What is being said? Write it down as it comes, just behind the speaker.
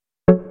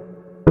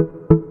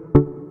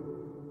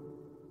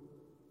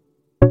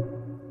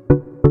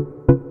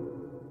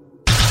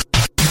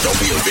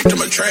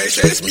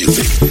trash ass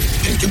music.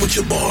 And get with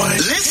your boy.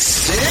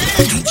 Listen.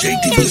 DJ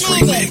Devious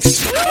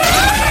Remix.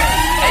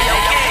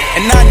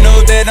 And I know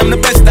that I'm the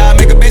best. I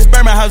make a bitch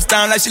burn my house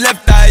down like she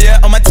left eye,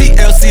 yeah. On my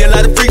TLC, a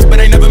lot of freaks, but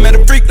I never met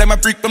a freak like my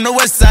freak from the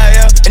west side,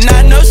 yeah. And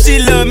I know she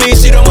love me,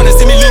 she don't wanna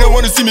see me lead, don't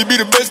wanna see me be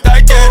the best I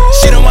can.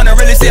 She don't wanna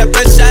really see how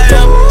fresh I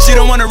am. She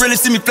don't wanna really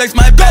see me flex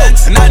my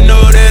pants. And I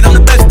know that I'm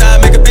the best. I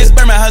make a bitch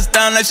burn my house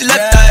down like she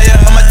left eye,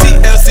 yeah. On my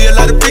TLC, a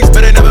lot of freaks,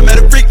 but I never met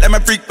a freak like my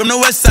freak from the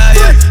west side,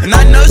 yeah. And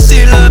I know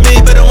she love me,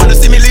 but don't wanna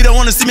see me lead, don't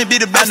wanna see me be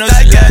the best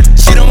I can.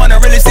 She don't wanna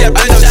really see how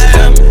fresh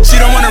I am.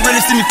 She don't wanna really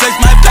see me flex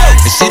my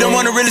pants. And she don't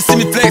wanna really see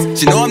me flex.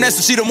 She know I'm next,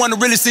 so she don't wanna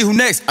really see who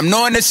next. I'm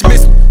knowing that she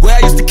miss me. Where I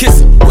used to kiss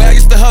her, where I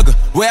used to hug her,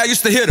 where I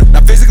used to hit her.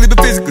 Not physically, but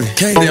physically.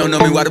 They don't know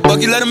me, why the fuck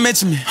you let them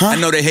mention me? I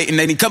know they hating,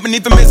 they need company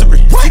for misery.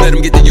 You let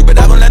them get to you, but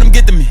I won't let them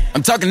get to me.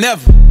 I'm talking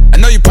never. I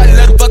know you probably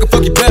let them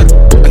fuck you better.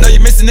 I know you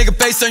miss a nigga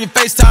face on your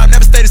FaceTime.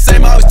 Never stay the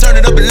same, I always turn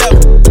it up a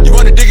level. You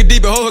wanna dig it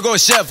deep, but hold her, go a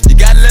chef. You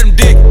gotta let them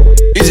dig.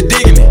 Is you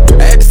digging it?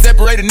 I had to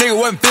separate a nigga,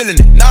 wasn't feeling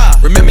it. Nah,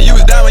 remember you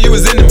was down when you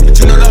was into me, but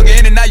you no longer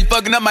in it, now you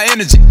fucking up my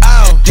energy.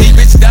 Ow, these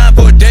bitches dying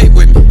for a date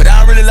with me, but I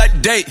don't really like to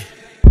date.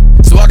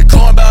 So all the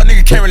cornball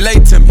nigga can't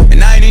relate to me,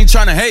 and I ain't even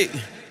tryna hate.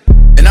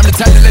 And I'm the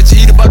type to let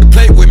you eat about the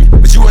plate with me,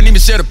 but you won't even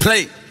share the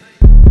plate.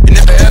 And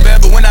never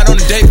ever went out on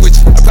a date with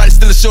you, I probably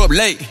still show up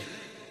late.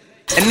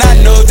 And I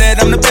know that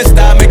I'm the best.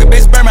 I make a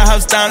bitch burn my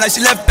house down like she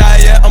left eye,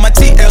 yeah. On my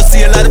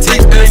TLC, a lot of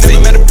freaks, but I never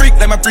met a freak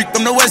like my freak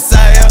from the west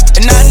side, yeah.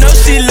 And I know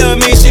she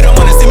love me, she don't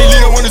wanna see me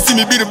lead, don't wanna see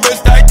me be the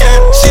best I can.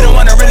 She don't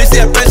wanna really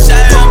see how fresh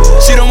I am.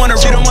 She don't wanna.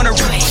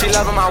 She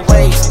loving my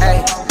ways,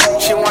 ayy.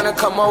 She wanna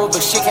come over,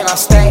 but she cannot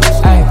stay,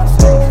 ayy.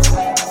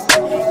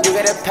 You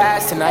get a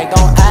pass tonight,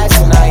 don't ask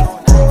tonight,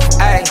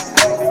 ayy.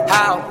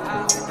 How?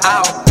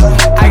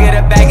 I get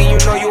a bag and you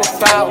know you a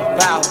foul.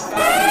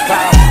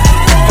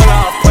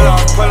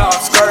 Pull off,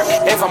 skirt.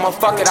 If I'ma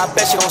fuck it, I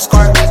bet she gon'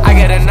 squirt. I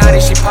get a 90,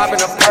 she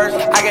poppin' a perk.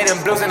 I get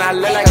them blues and I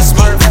look like a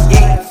smurf.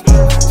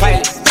 Play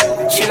it.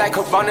 She like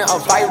Corona, a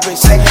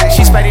virus.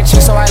 She spreading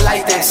cheeks, so I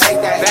like this.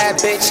 Bad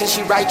bitch and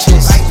she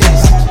righteous.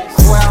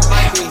 Where I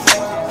might be.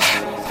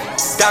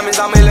 Diamonds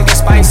on me looking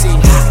spicy.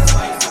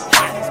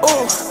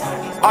 Ooh,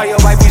 all your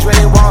wifeys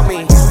really want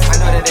me. I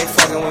know that they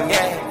fucking with me.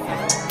 Yeah.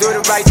 Do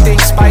the right thing,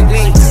 Spike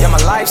Lee. Yeah, my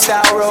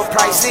lifestyle real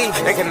pricey.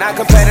 They cannot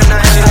compare to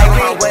nothing. She like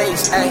my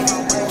ways, ayy.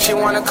 She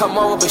wanna come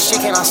over, but she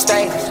cannot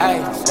stay, ayy.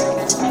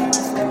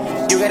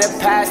 You get a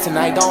pass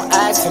tonight, don't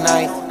ask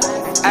tonight,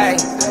 ayy.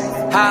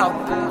 How?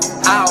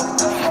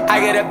 I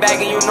get a bag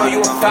and you know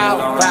you a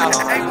foul.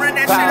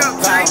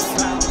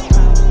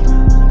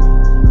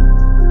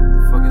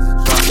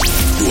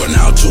 You are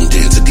now tuned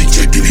in to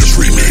DJ Devious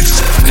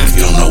Remix. And if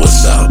you don't know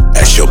what's up,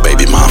 ask your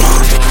baby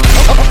mama.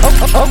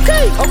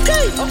 Okay.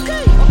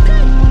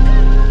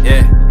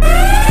 Yeah.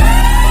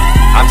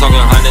 I'm talking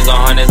hundreds on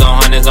hundreds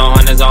on hundreds on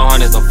hundreds on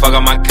hundreds. Don't fuck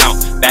up my count.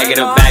 Bag it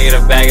up.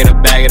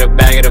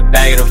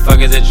 Fuck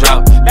is a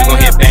drought. You gon'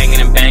 hear banging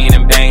and banging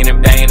and banging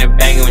and banging and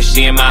banging when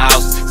she in my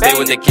house. Stay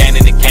with the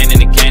cannon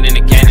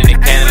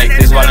like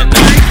this while I know.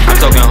 I'm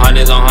talking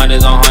hundreds on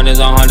hundreds on hundreds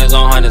on hundreds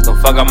on hundreds. Don't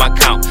fuck up my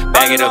count.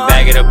 Bag it up.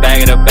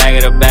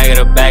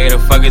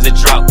 Fuck is a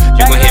drought.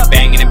 You gon' hear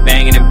banging and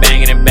banging and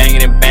banging and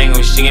banging and banging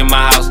when she in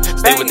my house.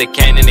 Stay with the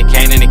cannon like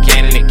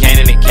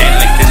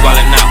this while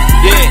I know.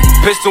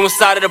 Yeah, pistol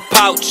inside of the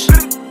pouch.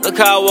 Look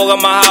how I walk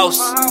out my house.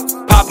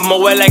 Poppin' my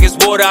wet like it's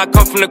water. I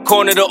come from the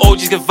corner, the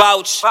OGs can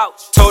vouch.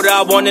 Told her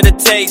I wanted a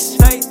taste.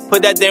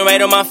 Put that thing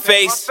right on my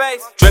face.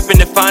 Drippin'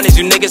 the finest,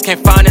 you niggas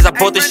can't find this. I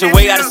brought this shit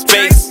way out of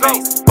space.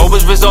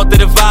 Always result of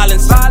the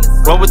violence.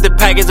 Run with the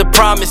pack is a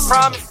promise.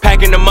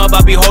 Packing them up,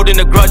 I be holding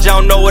a grudge. I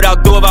don't know what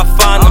I'll do if I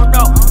find them.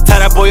 Tie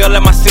that boy all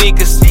at my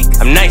sneakers.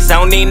 I'm nice, I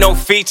don't need no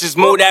features.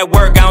 Move that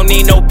work, I don't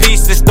need no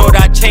pieces. Thought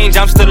I changed,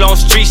 I'm still on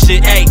street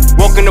shit. Ayy,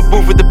 walk in the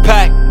booth with the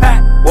pack.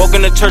 Walk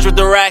in the church with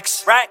the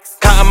racks.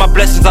 Counting my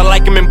blessings, I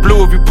like them in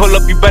blue. If you pull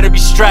up, you better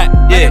be strapped.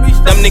 Yeah,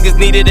 them niggas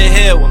needed a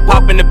hill. I'm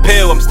popping the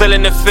pill, I'm still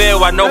in the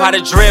field. I know how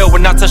to drill.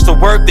 When I touch the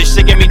work, this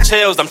shit give me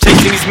chills. I'm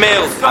chasing these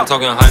meals. I'm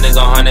talking hundreds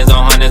on hundreds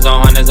on hundreds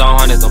on hundreds on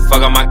hundreds. Don't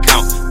fuck up my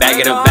count. Bag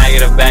it up.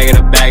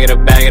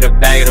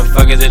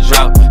 Fuck is a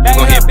drought. You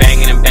gon' hear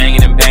banging and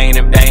banging and banging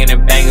and banging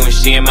and banging when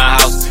she in my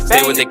house.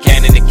 Stay with the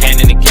cannon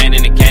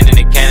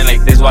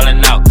like this while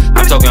I'm out.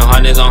 I'm talking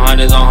hundreds on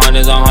hundreds on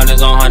hundreds on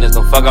hundreds on hundreds.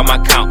 Don't fuck up my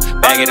count.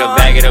 Bag it up.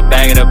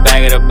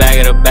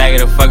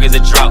 Fuck is a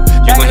drought.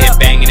 You gon' hear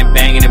banging and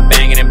banging and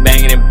banging and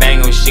banging and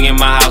banging when she in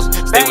my house.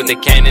 Stay with the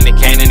cannon like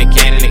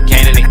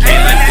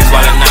this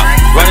while I'm out.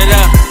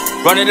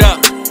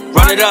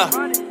 Run it up.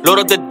 Load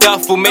up the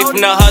duffel, made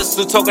from the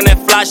hustle. Talking that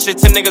fly shit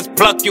till niggas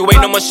pluck you.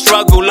 Ain't no more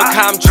struggle, look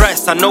how I'm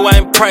dressed. I know I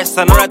impress,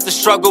 I know that the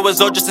struggle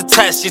was all just a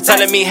test. She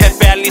telling me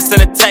hefe, at least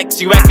in a text.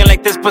 You acting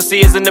like this pussy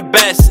isn't the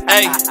best.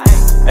 Hey,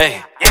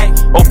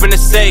 open the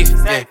safe.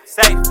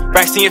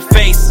 Racks in your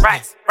face.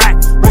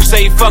 Who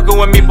say you fucking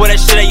with me, boy, that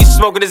shit that you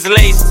smoking is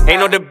lace. Ain't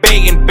no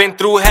debating, been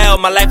through hell,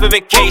 my life a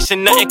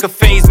vacation. Nothing could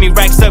faze me,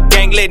 racks up,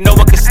 gang lit, no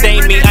one can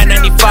stain me.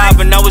 I-95 25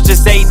 and I was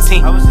just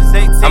 18.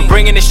 I'm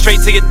bringing it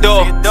straight to your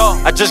door.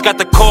 I just got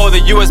the call, the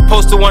US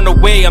Postal on the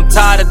way. I'm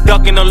tired of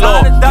ducking the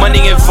law.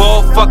 Money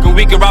involved, fucking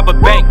we can rob a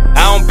bank.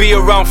 I don't be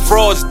around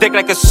frauds, thick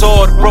like a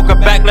sword. Broke her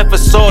back, left a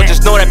sword.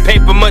 Just know that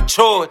paper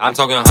matured. I'm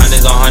talking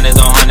hundreds on hundreds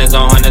on hundreds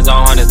on hundreds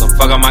on hundreds. Don't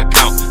fuck on my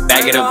count.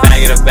 Bag it up,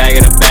 bag it up, bag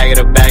it up, bag it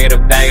up, bag it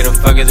up, bag it up.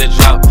 Fuck is a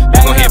drought.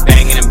 You gon' hear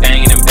banging and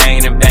banging and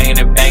banging and banging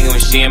and banging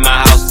when she in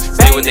my house.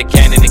 Stay with the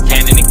cannon, the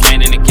cannon, the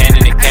cannon, the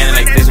cannon, the cannon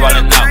like this while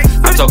I'm out.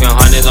 I'm talking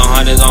hundreds on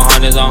hundreds on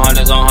hundreds on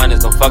hundreds on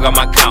hundreds. Don't fuck on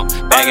my count.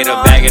 Bag it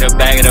up, bag it up,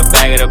 bag it up,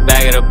 bag it up,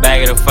 bag it up,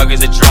 bag it up. Fuck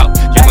is a drought.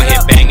 You gon'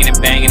 hear banging and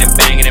banging and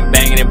banging and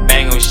banging and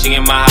banging when she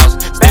in my house.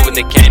 Stay with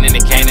the cannon, the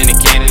cannon, the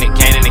cannon, the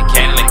cannon, the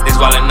cannon like this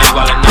while I'm out,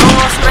 while I'm out. I don't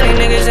want many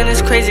niggas and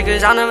it's crazy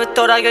cause I never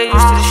thought I'd get used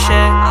to this shit.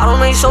 I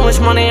don't make so much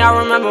money, I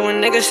remember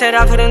when niggas said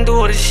I couldn't do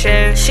all this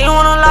shit. She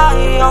wanna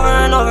lie over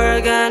and over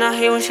again, I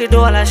hate when she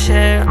do all that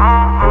shit.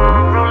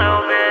 Real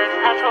little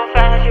bitch, act so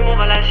fast, you move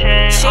all that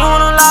shit. She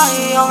wanna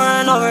lie over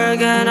and over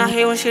again, I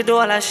hate when she do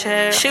all that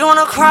shit. She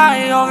wanna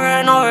cry over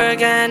and over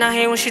again, I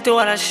hate when she do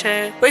all that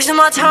shit. Wasting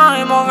my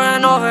time over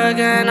and over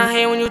again, I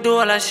hate when you do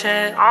all that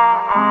shit.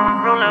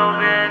 Real little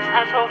bitch,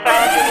 act so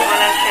fast, you move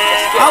all that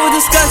shit. I was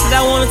disgusted,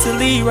 I wanted to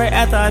leave right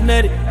after I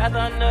nutted.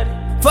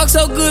 Fuck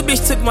so good,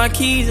 bitch took my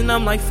keys and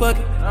I'm like fuck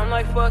it.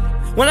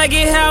 When I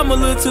get high, I'm a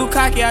little too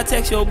cocky, I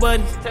text your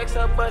buddy.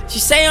 She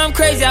say I'm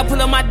crazy, I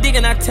pull up my dick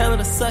and I tell her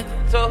to suck it.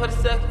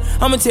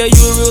 I'ma tell you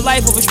in real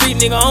life, of a street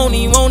nigga, I don't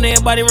even want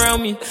everybody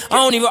around me. I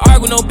don't even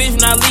argue with no bitch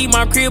when I leave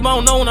my crib, I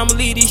don't know when I'ma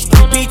leave these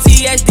streets.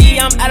 PTSD,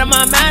 I'm out of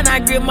my mind, I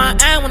grip my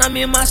eye when I'm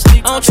in my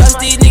sleep. I don't trust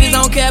these niggas,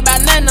 I don't care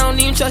about nothing, I don't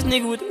even trust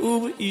niggas with the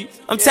Uber Eats.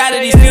 I'm tired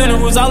of these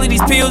funerals, all of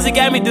these pills, it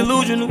got me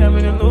delusional.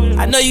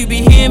 I know you be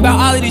hearing about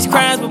all of these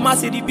crimes, but my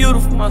city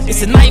beautiful.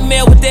 It's a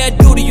nightmare what they'll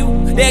do to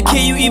you, they'll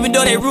kill you even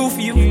though they root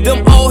for you.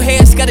 Them old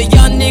heads got a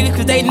young nigga,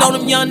 cause they know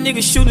them young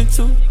niggas shooting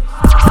too.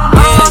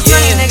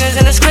 Many niggas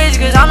and it's crazy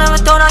cause I never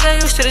thought I'd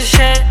get used to this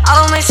shit.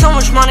 I don't make so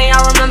much money, I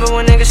remember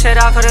when niggas said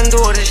I couldn't do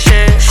all this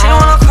shit. She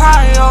wanna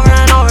cry over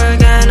and over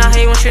again, I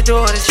hate when she do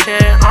all this shit.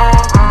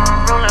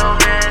 Real little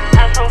bitch,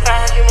 act so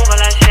fast, you move all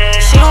that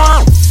shit. She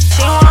wanna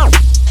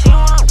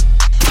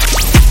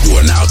You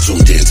are now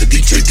tuned in to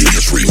DJ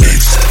D's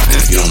Remix. And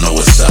if you don't know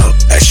what's up,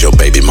 ask your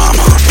baby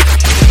mama.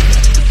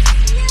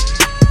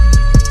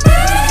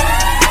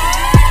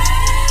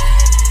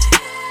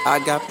 I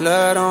got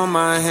blood on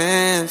my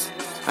hands,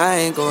 I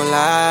ain't gon'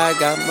 lie, I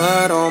got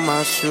mud on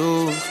my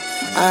shoes.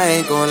 I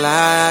ain't gon'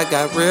 lie, I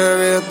got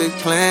real big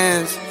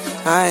plans.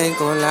 I ain't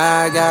gon'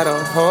 lie, I got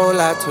a whole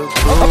lot to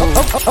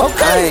prove.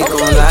 I ain't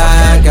gon'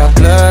 lie, I got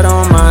blood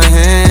on my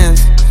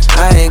hands.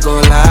 I ain't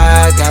gon'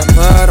 lie, I got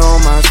mud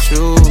on my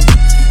shoes.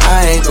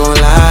 I ain't gon'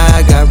 lie,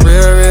 I got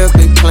real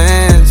big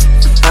plans.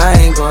 I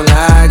ain't gon'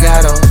 lie, I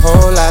got a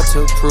whole lot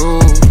to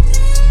prove.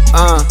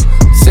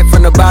 Sip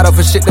from the bottle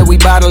for shit that we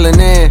bottling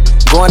in.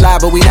 Going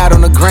live, but we not on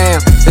the gram.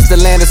 It's the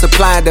land of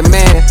supply and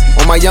demand.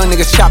 All my young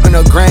niggas chopping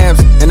up grams,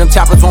 and them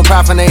choppers won't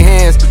pop in their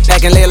hands.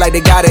 Packing lead like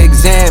they got an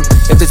exam.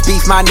 If it's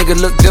beef, my nigga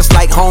look just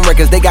like home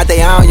records. They got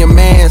their eye on your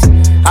mans.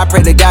 I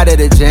pray to God at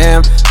the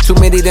jam. Too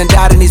many done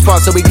died in these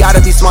parts, so we gotta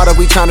be smarter.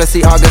 We tryna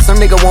see August. Some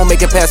nigga won't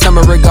make it past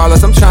summer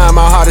regardless. I'm trying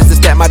my hardest to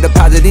stack my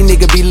deposit. These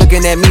niggas be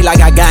looking at me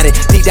like I got it.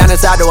 Deep down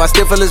inside though, I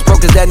still feel as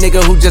broke as that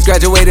nigga who just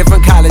graduated from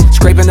college.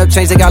 Scraping up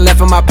change they got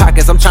left in my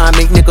pockets. I'm trying to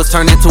make nickels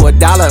turn into $1.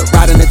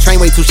 Riding the train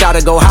way too shy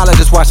to go holler.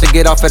 Just watch it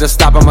get off at a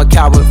stop, I'm a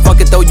coward.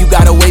 Fuck it though, you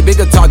got a way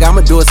bigger target.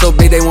 I'ma do it so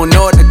big they won't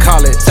know what to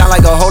call it. Sound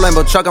like a whole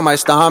Lambo truck on my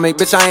stomach.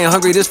 Bitch, I ain't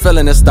hungry, this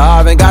feeling is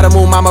starving. Gotta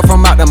move mama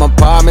from out them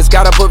apartments.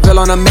 Gotta put Bill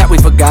on the map, we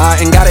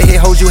forgot. And gotta hit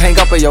hoes you hang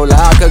up in your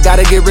locker.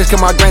 Gotta get rich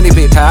cause my granny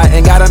bit high.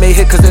 And gotta make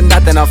hit cause there's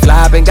nothing I'm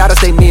flopping. Gotta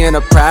stay me in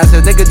the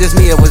process. Nigga just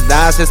me, it was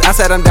nonsense. I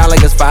said I'm down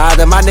like his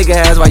father. My nigga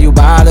asked why you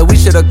bother. We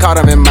should've caught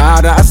him in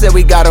Marta. I said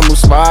we gotta move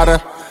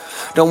smarter.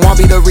 Don't want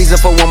be the reason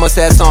for one more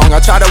sad song.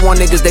 I tried to warn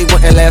niggas they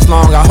wouldn't last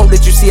long. I hope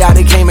that you see how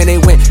they came and they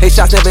went. They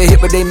shots never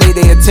hit but they made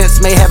their attempts.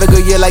 May have a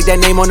good year like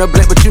that name on the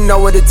blimp, but you know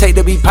what it take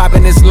to be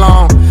popping this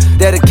long.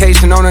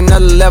 Dedication on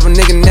another level,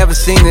 nigga never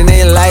seen in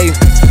their life.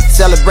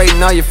 Celebrating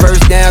all your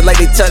first downs like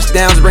they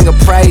touchdowns bring a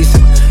price.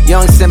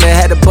 Young Simba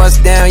had to bust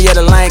down, yeah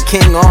the Lion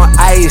King on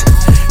ice.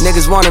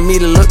 Niggas wanted me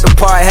to look the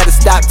part, had to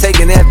stop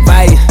taking that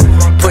bite.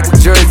 Put the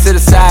jury to the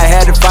side,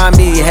 had to find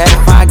me, had to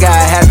find God.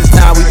 Half the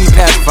time we be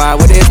pacified,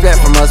 what they expect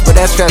from us, but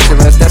that's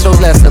treacherous, that's what's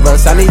less of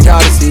us. I need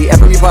y'all to see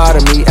every part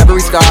of me,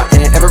 every scar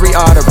and every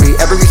artery,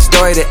 every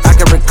story that I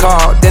can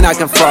recall, then I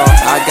can fall.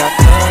 I got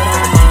blood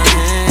on my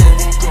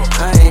hands,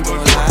 I ain't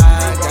gon' lie,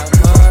 I got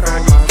blood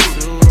on my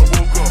shoes,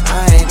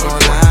 I ain't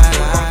gon' lie.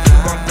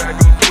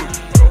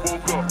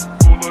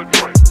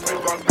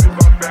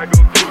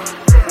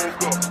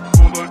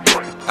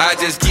 I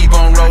just keep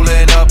on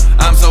rolling up,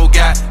 I'm so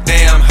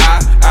goddamn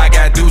high. I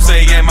got Douce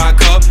in my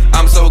cup,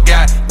 I'm so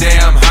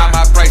goddamn high.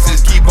 My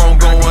prices keep on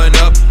going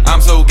up,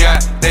 I'm so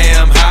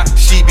goddamn high.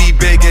 She be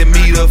begging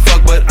me to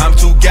fuck, but I'm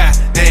too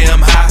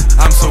goddamn high.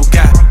 I'm so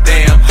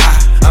goddamn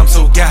high, I'm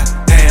so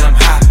goddamn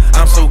high,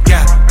 I'm so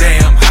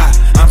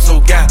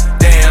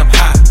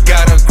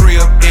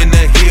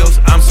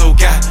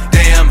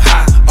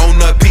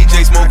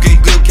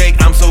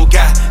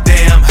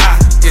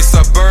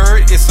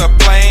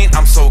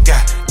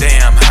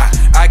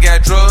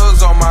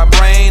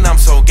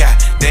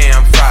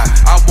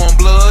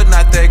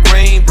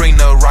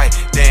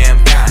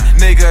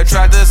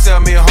tell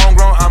me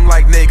homegrown, I'm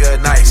like,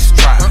 nigga, nice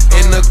try.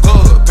 In the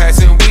club,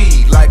 passing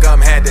weed like I'm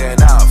handing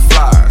out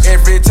flyers.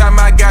 Every time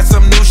I got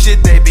some new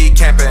shit, they be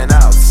camping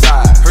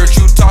outside. Heard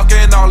you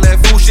talking all that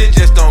fool shit,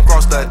 just don't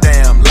cross the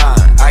damn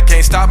line. I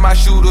can't stop my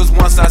shooters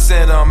once I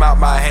send them out,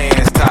 my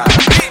hands tied.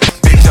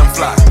 Bitch, I'm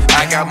fly,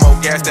 I got more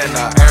gas than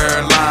the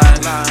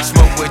airline.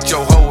 Smoke with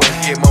your hoe and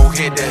get more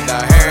hit than the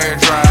hair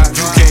dry.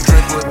 You can't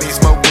drink with me,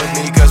 smoke with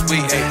me, cause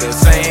we ain't the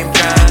same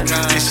kind.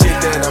 This shit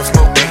that I'm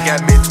smoking got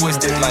me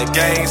twisted like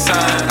gang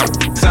sign.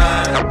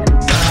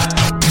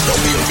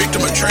 Don't be a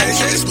victim of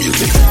trash ass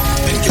music.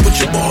 And get with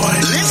your boy.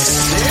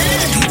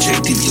 DJ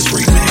Devious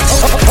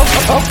Remix.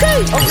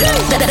 Okay.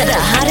 The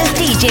hottest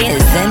DJ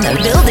is in the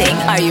building.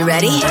 Are you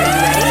ready?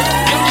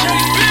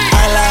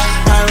 I like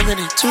my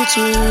many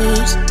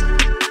tutus.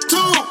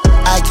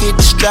 I get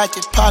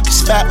distracted,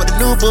 pockets fat with a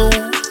new boo.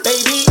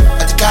 Baby,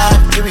 at the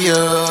cafeteria,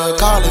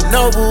 calling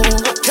Nobu.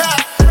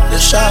 The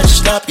shot is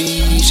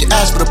sloppy, she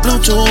asked for the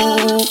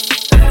Bluetooth.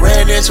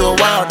 Ran into a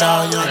wild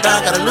dog, young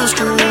dog got a loose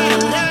screw.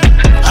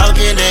 I was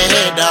getting that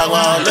head dog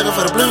while looking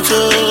for the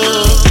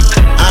Bluetooth.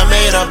 I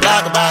made a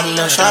blog about a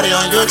little shawty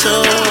on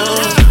YouTube.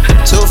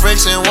 2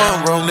 freaks in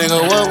one room, nigga,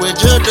 what would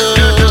you do?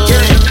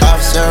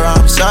 Officer,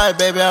 I'm sorry,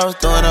 baby, I was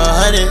doing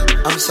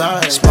 100. I'm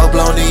sorry. Smoke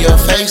blown in your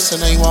face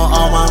and they want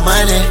all my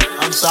money.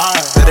 I'm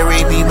sorry. Better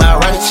read me my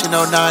rights, you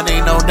know, nah,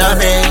 ain't no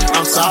dummy.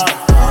 I'm sorry.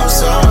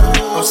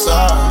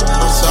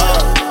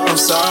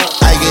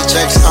 I get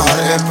checks, I'm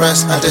hard to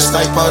impress, I just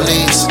like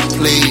police,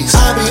 please.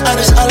 I be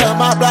honest, I love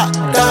my block,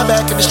 down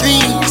back in the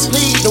streets,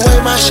 please. The way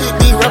my shit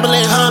be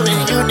rumbling, humming,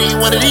 you need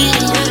one of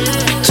these.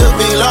 Took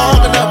me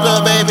long enough,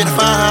 little baby, to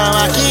find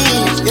my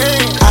keys, yeah.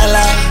 I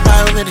like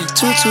my many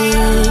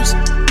tutus.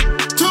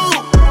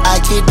 I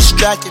get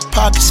distracted,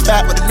 pockets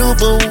fat with a new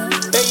boo.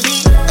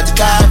 Baby, at the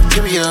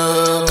cafeteria,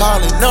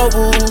 calling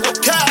Nobu.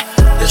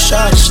 The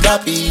shot is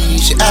sloppy,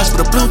 she asked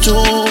for the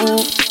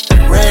Bluetooth.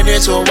 Ran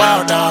into a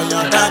wild dog,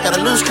 young dog got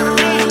a loose screw.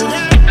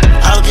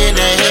 I was getting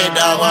that head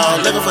dog while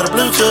looking for the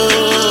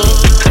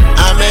Bluetooth.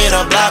 I made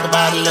a blog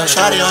about a little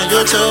shawty on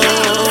YouTube.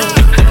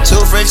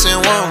 2 freaks in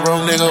one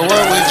room, nigga,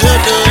 what would you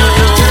do?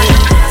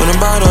 When I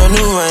bought a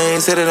new rain,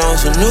 set it on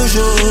some new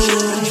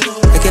shoes.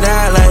 Look it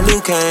out like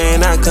Luke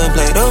Kane, I couldn't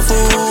play the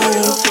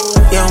fool.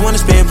 You don't wanna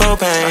spend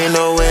propane,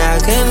 no way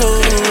I can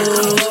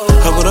lose.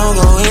 Hope don't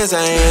go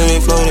insane, we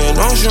floating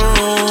on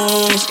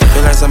shrooms.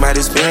 Feel like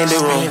somebody spin the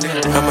room.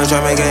 How much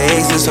I make an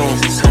exit soon?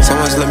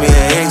 Someone slip me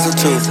an exit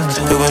too.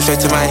 It went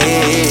straight to my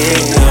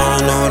head. You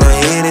don't know what I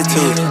hit it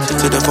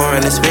to the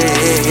foreign and spit.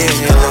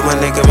 Look my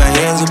nigga, my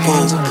hands are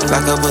pulled.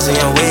 Like a pussy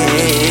on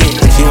wet.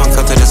 She won't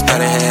come to the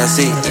spot and have a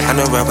seat. I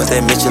know rappers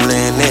that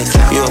Michelin this.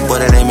 You a boy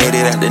that ain't made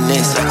it out the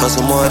nest.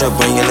 Hustle more to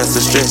bring you less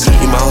of stress.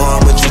 You my hoe,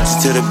 I'ma treat you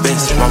to the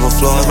best. Mama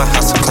floor in my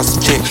house, it cost a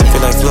check.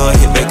 Feel like Floyd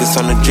hit Vegas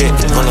on the jet.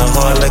 On the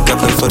hard like I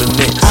play for the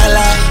Knicks. I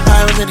like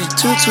my many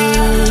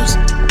tutus.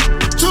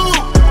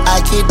 I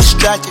get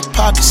distracted,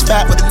 pockets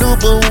fat with a new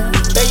boo.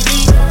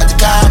 Baby, at the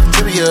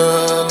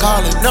cafeteria,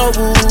 calling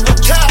Nobu.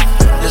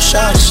 The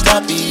shot is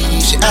sloppy,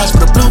 she asked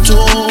for the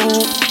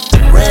Bluetooth.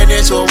 Ran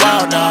into a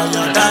wild dog,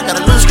 young dog got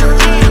a loose screw.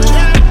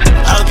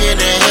 I was getting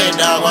that head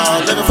dog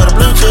while looking for the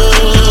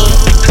Bluetooth.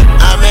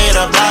 I made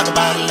a blog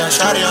about a little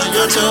shawty on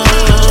YouTube.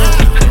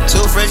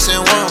 2 freaks in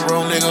one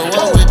room, nigga,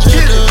 what would you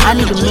do? I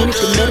need a minute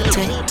to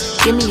meditate,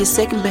 give me a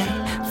second, babe.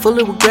 Full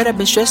of regret, I've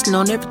been stressing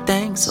on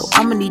everything. So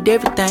I'ma need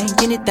everything,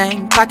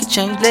 anything. Pocket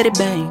change, let it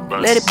bang,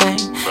 let it bang.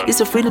 It's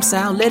a freedom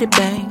sound, let it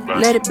bang,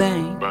 let it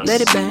bang,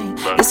 let it bang.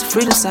 It's a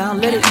freedom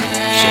sound, let it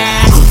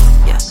bang.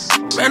 Yeah.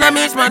 Man, I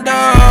miss my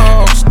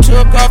dogs,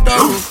 took off the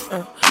roof.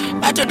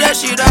 I took that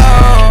shit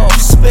off,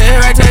 spit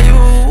right to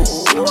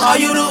you. All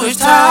you do is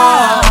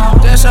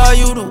talk, that's all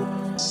you do.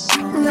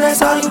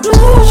 That's all you do.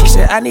 She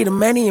said, I need a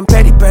manny and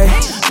petty babe.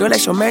 Girl,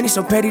 that's your manny,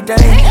 so petty day.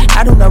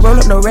 I do not roll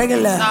up no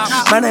regular.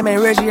 My name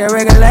ain't Reggie, I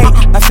regulate.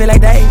 I feel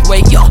like they.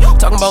 Wait, yo,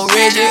 talking about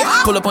Reggie.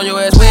 Pull up on your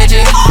ass, Reggie.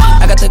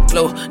 I got the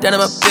glow down in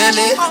my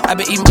belly. I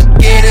been eating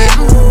spaghetti.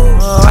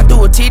 I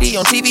do a TD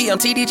on TV, I'm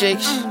TDJ.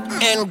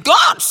 And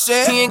God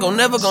said, he ain't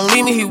never gonna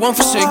leave me, he won't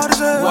forsake.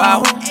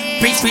 Wow,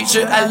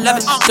 preacher, I love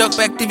it. Duck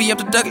back, TV up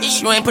the ducket.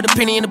 You ain't put a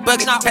penny in the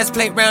bucket. Pass the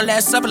plate round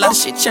last supper. A lot of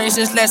shit changed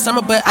since last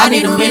summer, but I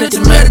need a minute to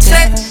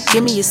meditate.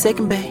 Give me a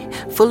second, babe.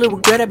 Full of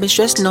regret, I've been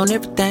stressing on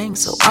everything.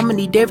 So I'ma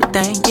need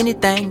everything,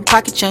 anything.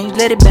 Pocket change,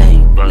 let it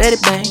bang, let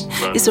it bang.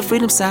 It's a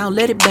freedom sound,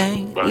 let it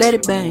bang, let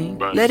it bang,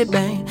 let it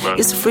bang.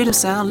 It's a freedom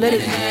sound, let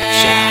it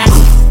bang.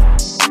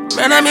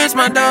 Man, I miss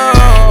my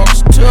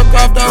dogs, took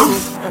off the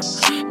roof.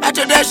 I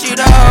took that shit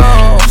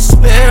off,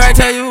 spit right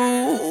to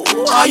you.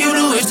 All you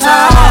do is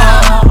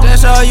talk,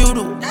 that's all you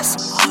do.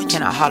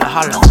 Can I holler?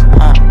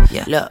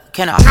 Yeah, look,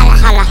 can I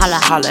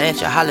holla at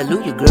you?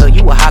 Hallelujah, girl,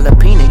 you a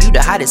jalapeno. You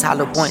the hottest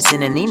hollow points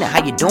in the Nina.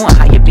 How you doing?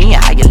 How you been?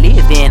 How you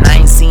living? I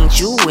ain't seen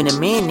you in a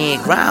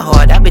minute. Grind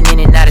hard, I been in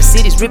and out of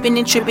cities, ripping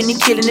and tripping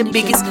and killing the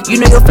biggest. You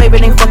know your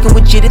favorite ain't fucking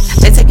with jitters.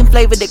 They taking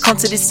flavor that come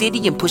to the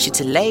city and push it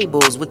to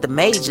labels with the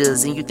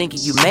majors, and you thinking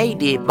you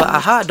made it,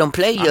 but don't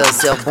play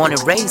yourself. Born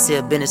and raised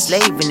here, been a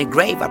slave in the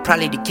grave. I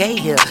probably decay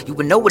here. You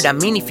would know what I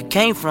mean if you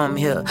came from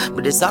here,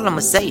 but that's all I'ma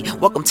say.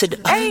 Welcome to the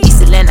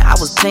East Atlanta. I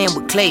was playing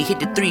with clay,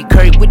 hit the 3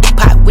 Curry with the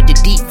pot, with the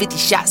deep 50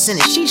 shots in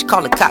the sheesh.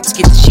 Call the cops,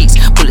 get the sheets,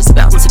 bullets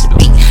bounce to the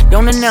beat.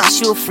 Don't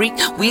announce you a freak.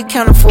 We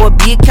accounted for it,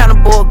 be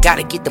accountable.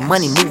 Gotta get the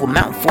money, move a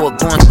mountain for it.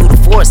 Going through the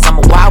forest, I'm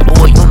a wild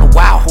boy. You on the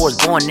wild horse,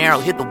 born narrow,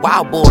 hit the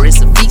wild boar.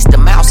 It's a feast, the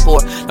mouse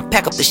for it. Now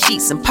pack up the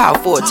sheets and power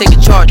for it. Take a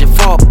charge and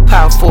fall,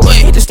 power for it.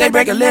 Hit the state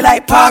breaker, lit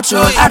like pop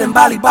shorts. Out in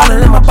Bali,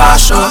 ballin' in my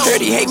boss shorts.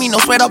 Dirty hate me, no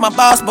sweat off my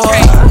boss boy.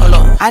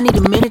 I need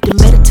a minute to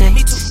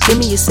meditate. Give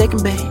me a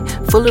second, babe.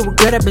 Full of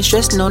regret, I've been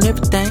stressing on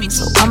everything.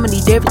 So I'ma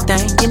need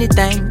everything,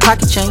 anything.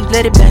 Pocket change,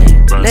 let it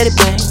bang, let it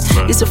bang.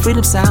 It's a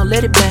freedom sound,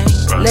 let it bang,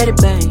 let it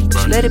bang,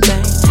 let it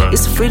bang.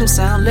 It's a freedom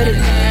sound, let it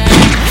bang.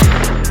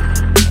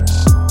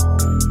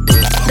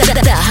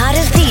 The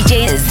hottest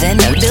DJ is in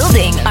the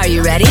building. Are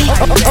you ready?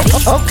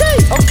 Okay.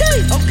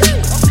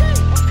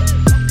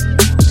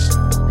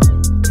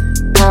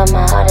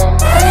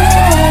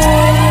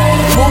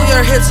 Move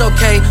your hips,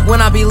 okay.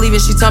 When I be leaving,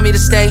 she tell me to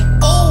stay.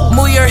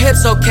 Move your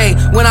hips, okay.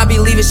 When I be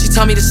leaving, she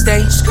tell me to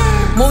stay.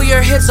 Move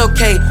your hips,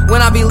 okay.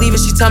 When I be leaving,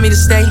 she tell me to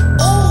stay.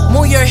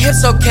 Move your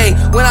hips, okay.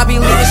 When I be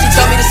leaving, she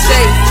tell me to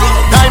stay.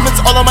 Diamonds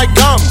all on my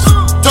gums.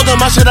 Talking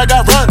my shit, I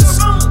got runs.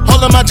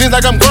 Holding my jeans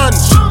like I'm grunge.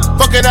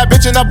 Fucking that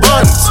bitch in the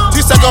buns.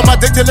 She suck on my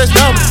dick till it's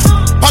numb.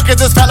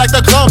 Pockets is fat like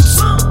the clumps.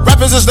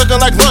 Rappers is looking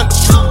like lunch.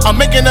 I'm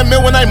making a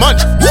meal when I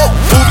munch. Woo.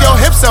 Move your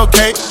hips,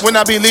 okay. When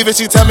I be leaving,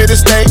 she tell me to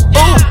stay.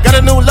 Ooh, got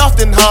a new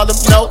loft in Harlem.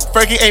 No,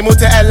 Frankie ain't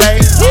moved to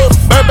LA. Woo.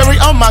 Burberry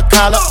on my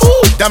collar.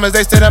 Ooh, diamonds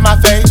they sit in my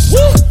face.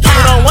 Woo.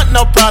 You don't want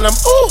no problem.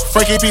 Ooh,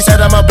 Frankie P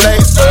said I'm a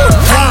blaze.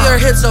 Move your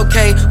hips,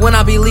 okay. When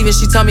I be leaving,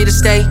 she tell me to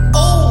stay.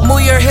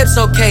 Move your hips,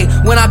 okay.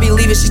 When I be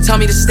leaving, she tell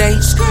me to stay.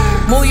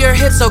 Move your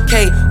hips,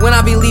 okay. When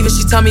I be leaving,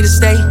 she tell me to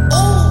stay.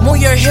 Move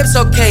your hips,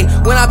 okay.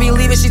 When I be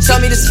leaving, she tell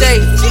me to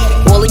stay.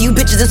 All of you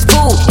bitches is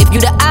fool. If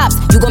you the ops,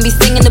 you gon' be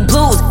singing the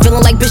blues.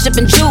 Feeling like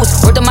Bishop and Juice.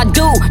 Word on my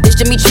dude, this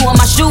Jimmy Choo on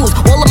my shoes.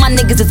 All of my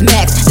niggas is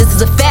max. This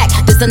is a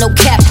fact. This a no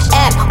cap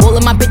app. All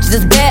of my bitches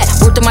is bad.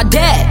 Word on my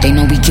dad. They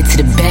know we get to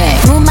the bag.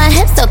 Move my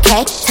hips,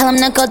 okay. Tell them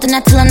to go, do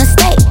not tell them to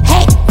stay.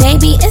 Hey,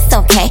 baby, it's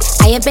okay.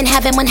 I have been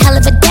having one hell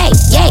of a day.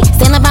 Yay,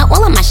 sailing around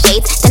all of my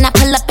shades. Then I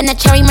pull up in a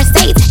cherry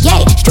Mercedes.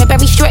 Yay,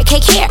 strawberry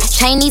shortcake hair.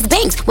 Chinese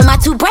bangs with my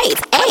 2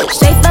 braids. Ayy,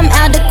 straight from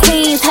out of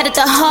Queens, headed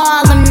to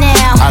Harlem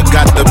now. I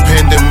got the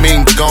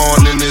pandemic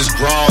gone and it's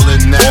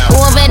brawling now.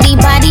 Already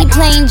body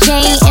plain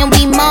Jane and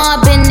we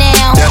mobbing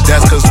now.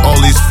 That's cause all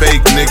these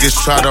fake niggas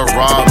try to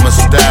rob my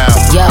style.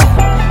 Yo,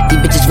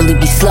 these bitches really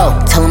be slow.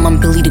 Tell them I'm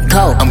Billy the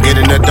Goat. I'm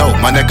getting the dope.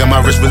 My neck and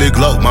my wrist really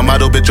glow. My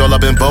motto bitch all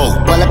up in vogue.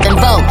 All up in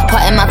vogue.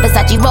 Part in my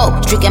Versace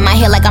robe. Streaking my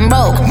hair like I'm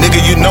Rogue. Nigga,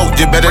 you know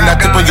you better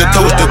not tip on your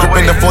toes. The grip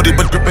in the 40,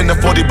 but grip in the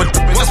 40, but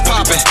what's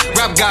poppin'?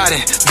 Rap got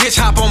it. Bitch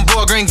hop on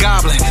board, Green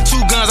Goblin.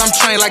 2 guns, I'm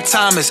trained like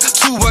Thomas.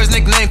 2 words,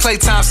 nickname Klay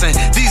Thompson.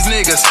 These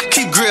niggas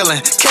keep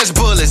grillin', catch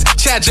bullets.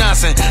 Chad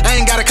Johnson, I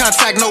ain't gotta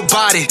contact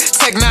nobody.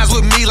 Tech 9s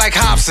with me like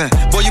Hobson.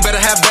 Boy, you better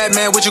have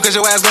Batman with you, cause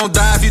your ass gon'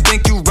 die if you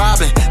think you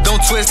robbing.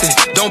 Don't twist it,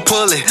 don't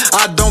pull it.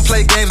 I don't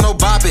play games, no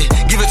bop it.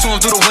 Give it to him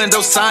through the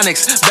window,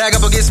 Sonics. Bag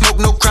up or get smoked,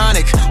 no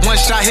chronic. One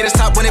shot hit his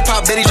top when it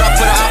pop, then he drop,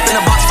 put a hop in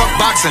a box, fuck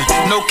boxing.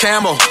 No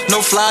camo,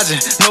 no flogging,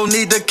 no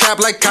need to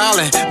cap like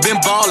Colin. Been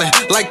ballin'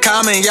 like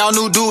Common, y'all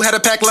knew dude had a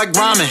pack like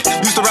ramen.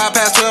 Used to ride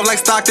past 12 like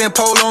Stockton,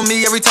 pole on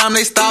me every time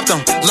they stopped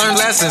them. Learned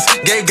lessons,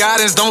 gave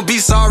guidance, don't be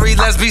sorry,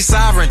 let's be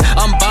sovereign.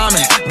 I'm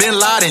bombing, Bin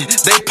Laden,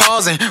 they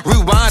pausing,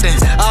 rewinding.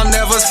 I'll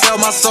never sell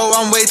my soul,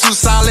 I'm way too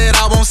solid,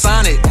 I won't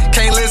sign it.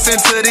 Can't listen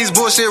to these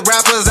bullshit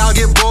rappers, I'll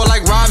get bored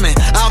like Rodman.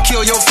 I'll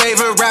kill your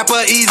favorite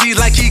rapper easy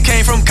like he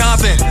came from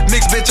Compton.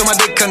 Mixed bitch on my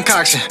dick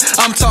concoction,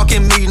 I'm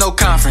talking me, no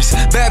conference.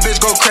 Bad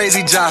bitch go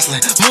crazy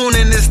jostling, moon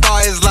in this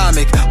star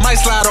Islamic. Might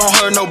slide on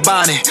her, no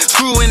bonnet.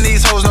 Screw in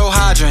these hoes, no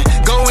hydrant.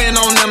 Go in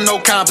on them, no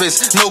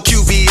compass. No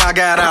QB, I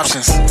got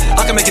options.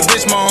 I can make a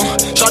bitch moan.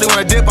 Shawty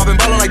wanna dip, I been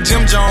ballin' like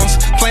Jim Jones.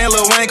 Playing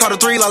Lil Wayne, caught a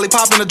 3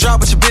 lollipop in the drop,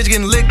 but your bitch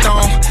getting licked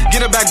on.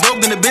 Get her back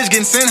broke, then the bitch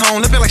getting sent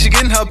home. Lippin' like she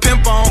getting her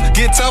pimp on.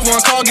 Get tough,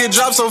 one call, get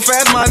dropped so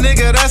fast, my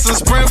nigga, that's a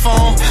sprint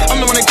phone. I'm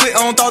the one that quit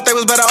on, thought they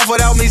was better off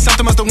without me.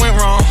 Something must've went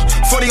wrong.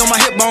 40 on my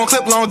hip bone,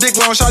 clip long, dick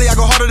long. Shawty, I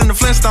go harder than the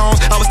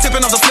Flintstones. I was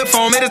tipping off the flip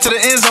phone, made it to the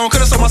end zone.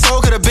 Could've sold my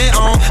soul, could've been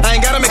on. I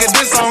ain't gotta make a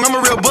diss song, I'm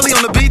a real bully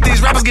on the beat.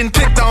 These rappers getting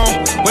picked on.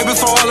 Way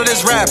before all of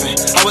this rapping,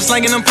 I was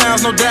slanging them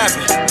pounds, no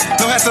dapping.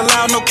 No hats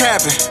allowed, no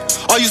capping.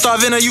 All you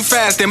starving or you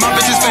fasting. My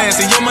bitch is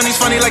fancy, your money's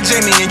funny like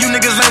Jamie, and you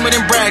niggas lamer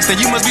than Braxton.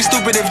 You must be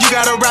stupid if you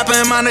got a rapper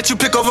in mind that you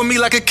pick over me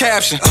like a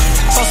caption.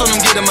 Sauce on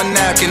them, get him a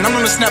napkin, I'm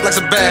gonna snap like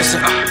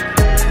Sebastian.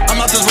 I'm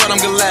out this world,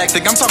 I'm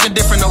galactic, I'm talking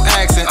different, no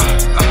accent.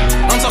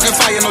 I'm talking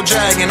fire, no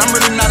dragon, I'm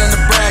really not into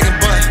bragging,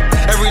 but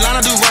every line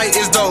I do right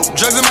is dope.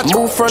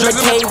 Moved from the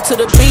cave to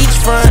the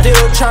beachfront,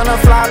 still tryna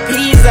fly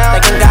peas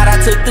out. Thanking God I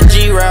took the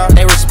G route.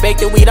 They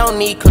respect it, we don't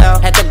need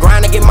clout. Had to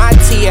grind to get my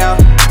T out.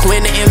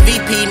 Quinn the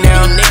MVP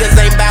now. These niggas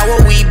ain't bout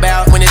what we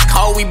bout. When it's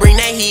cold, we bring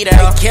that heat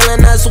out. They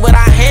killing us with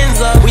our hands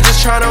up. We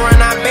just tryna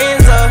run our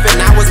bands up. And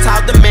I was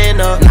taught to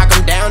man up. Knock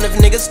them down if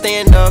niggas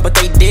stand up. But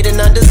they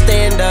didn't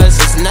understand us.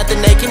 It's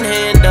nothing they can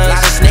hand us. A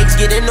lot of snakes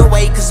get in the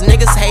way, cause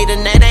niggas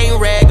hatin', that ain't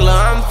regular.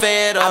 I'm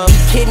fed up. I be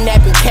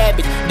kidnapping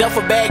cabbage,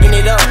 duffel bagging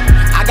it up.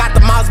 I got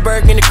the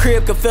Mossberg in the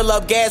crib, can fill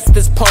up gas at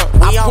this pump.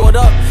 I pulled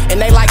up, and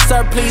they like,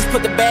 sir, please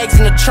put the bags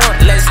in the trunk.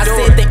 I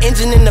said the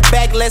engine in the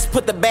back, let's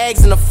put the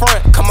bags in the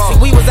front. Come on. See,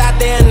 we was out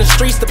there in the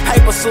streets, the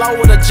paper slow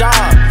with a job.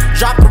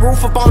 Drop the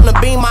roof up on the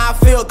beam, I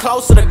feel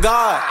closer to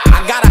God.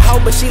 I got a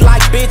hoe, but she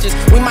like bitches.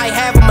 We might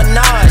have a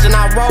menage, and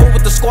I roll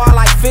with the squad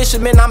like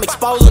fishermen. I'm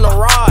exposing a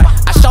rod.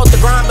 I showed the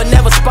grind, but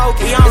never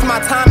spoke it. It's my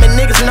time, and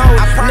niggas know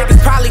it.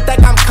 Niggas probably think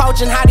I'm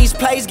coaching how these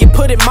plays get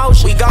put in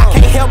motion. We gone.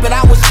 Can't help it,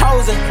 I was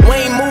chosen.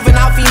 We ain't moving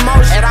off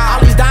emotion at all. All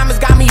these diamonds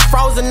got me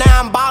frozen.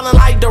 Now I'm ballin'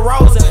 like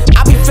DeRozan.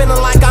 I be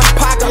feeling like I'm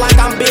Pac, like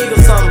I'm big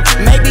or something.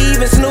 Maybe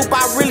even Snoop.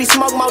 I really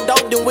smoke more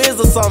dope than Wiz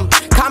or something.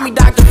 Call me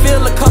Dr.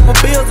 Phil, a couple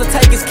bills to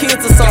take his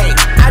kids or something.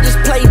 I just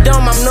play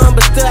dumb, I'm numb,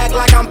 but still act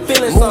like I'm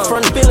feeling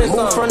something.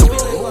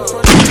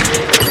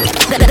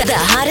 The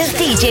hottest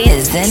DJ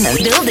is in the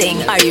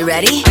building. Are you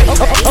ready?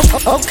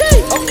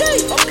 Okay.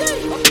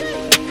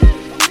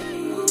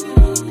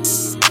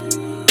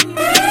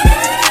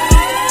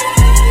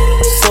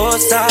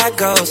 Suicide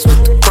ghost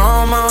with the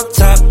chrome on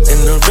top. In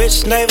the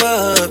rich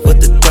neighborhood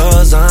with the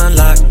doors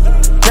unlocked.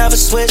 Never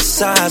switch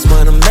sides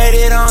when I made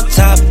it on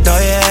top.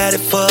 Thought you had it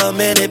for a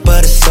minute,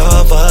 but it's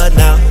over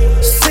now.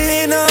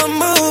 Seen her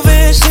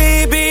moving,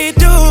 she be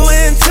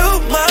doing too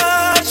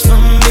much for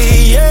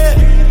me,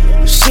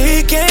 yeah.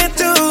 She can't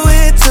do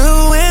it, too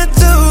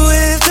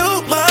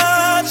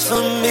much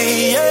for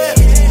me, yeah.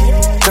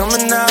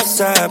 Coming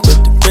outside,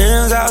 put the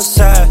rims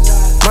outside.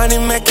 Money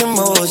making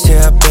moves,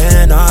 yeah, I've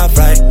been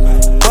alright.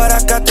 What I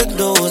got to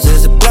lose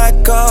is it black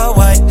or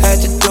white.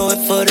 Had to do it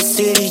for the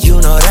city, you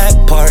know that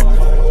part.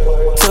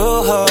 2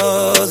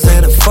 hoes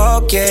and a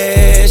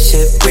focus,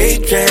 shit we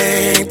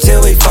drink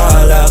till we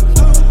fall out.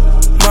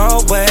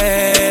 More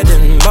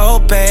wedding, more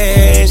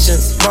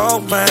patience, more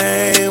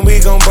rain, we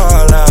gon'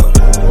 ball out.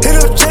 Hit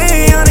up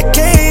J on the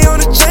K on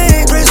the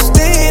chain,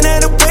 pristine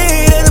at the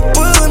way that it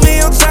put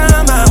me on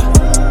timeout.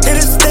 Hit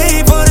a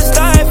stay for this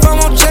life, I'm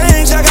on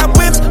change. I got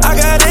whips, I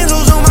got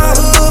angels on my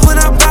hood when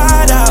I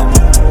ride out.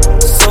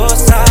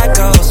 Suicide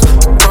ghost with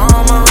the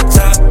chrome on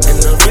top. In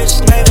the rich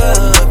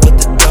neighborhood with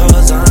the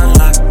doors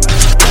unlocked.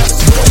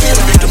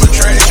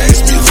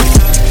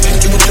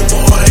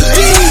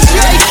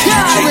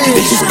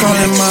 Bitches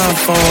calling my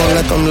phone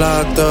like I'm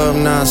locked up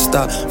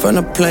non-stop. From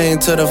the plane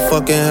to the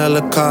fucking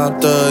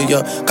helicopter,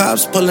 yeah.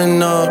 Cops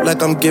pulling up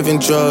like I'm giving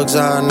drugs,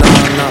 nah.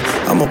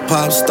 I'm a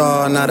pop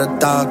star, not a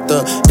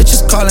doctor.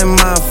 Bitches calling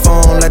my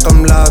phone like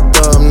I'm locked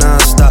up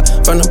non-stop.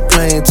 From the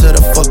plane to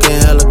the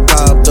fucking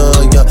helicopter,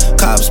 yeah.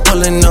 Cops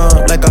pulling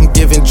up like I'm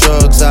giving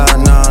drugs, nah.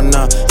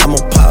 I'm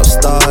a pop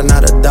star,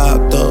 not a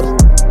doctor.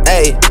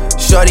 Ayy,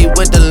 shorty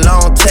with the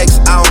long text,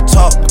 I don't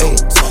talk, ayy.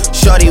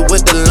 Shorty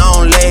with the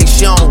long legs,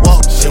 she don't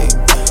walk.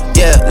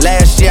 Yeah,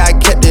 last year I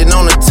kept it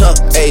on the tuck.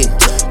 Ayy,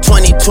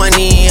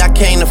 2020 I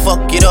came to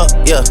fuck it up.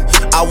 Yeah,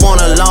 I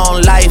want a long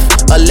life,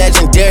 a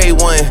legendary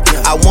one.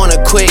 I want a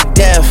quick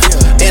death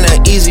and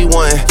an easy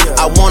one.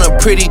 I want a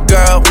pretty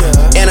girl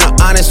and an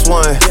honest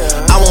one.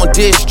 I want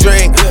this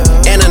drink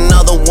and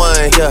another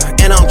one.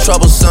 Yeah, and I'm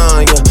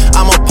troublesome. Yeah,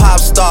 I'm a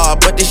pop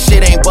star, but this shit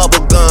ain't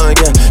bubblegum.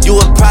 Yeah, you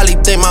would probably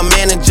think my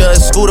manager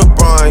is Scooter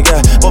Braun. Yeah,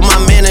 but my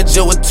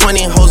manager with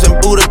 20 hoes and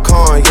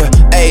Budokan.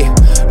 Yeah, ayy,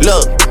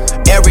 look.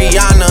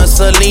 Ariana,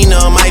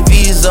 Selena, my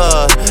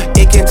visa.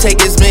 It can take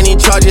as many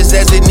charges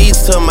as it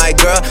needs to, my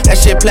girl. That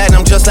shit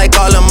platinum just like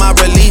all of my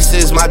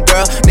releases, my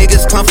girl.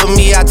 Niggas come for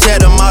me, I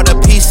tear them all to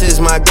pieces,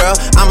 my girl.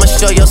 I'ma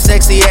show your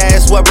sexy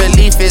ass what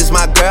relief is,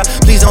 my girl.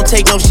 Please don't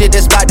take no shit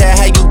that's about to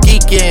have you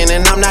geeking.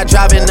 And I'm not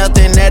driving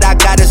nothing that I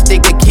gotta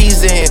stick the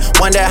keys in.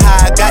 Wonder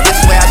how I got this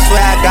way, I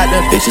swear I got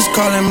the bitches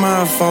calling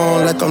my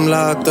phone like I'm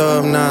locked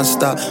up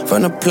non-stop.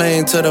 From the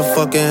plane to the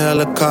fucking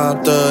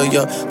helicopter,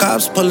 yeah.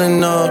 Cops pulling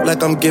up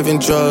like I'm giving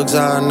drugs,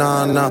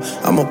 nah.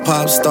 I'm a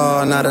pop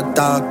star, not a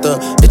doctor.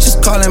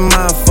 Bitches calling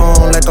my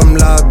phone like I'm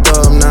locked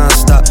up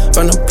non-stop.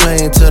 From the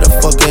plane to the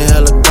fucking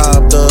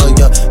helicopter,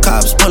 yeah.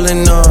 Cops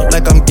pulling up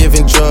like I'm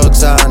giving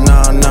drugs, nah.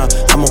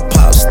 I'm a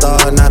pop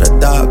star, not a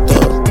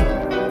doctor.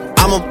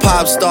 I'm a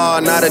pop star,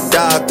 not a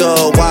doctor.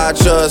 Watch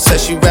her, said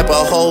she rep a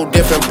whole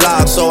different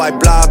block, so I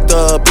blocked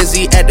her.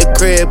 Busy at the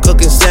crib,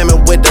 cooking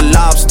salmon with the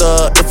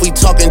lobster. If we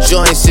talking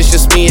joints, it's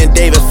just me and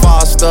David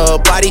Foster.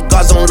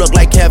 Bodyguards don't look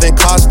like Kevin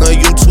Costner,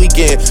 you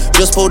tweaking.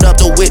 Just pulled up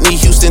to Whitney,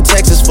 Houston,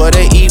 Texas for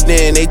the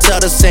evening. They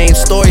tell the same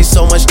story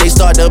so much they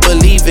start to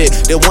believe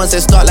it. The ones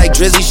that start like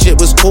Drizzy shit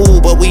was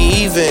cool, but we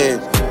even.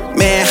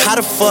 Man, how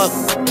the fuck?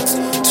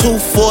 2,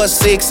 4,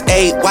 6,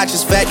 8. Watch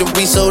his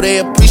factory so they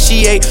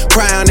appreciate.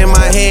 Crown in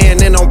my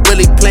hand and I'm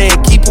really playing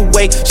keep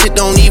away. Shit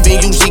don't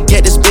even usually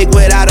get this big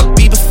without a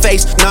Bieber face.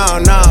 face,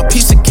 nah,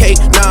 piece of cake,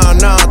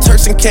 nah,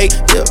 Turks and cake,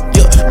 yeah,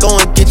 go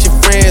and get your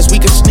friends, we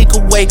can sneak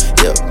away,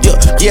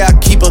 yeah, I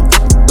keep her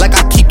like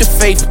I keep the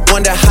faith,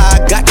 wonder how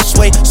I got this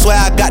way, swear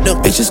I got the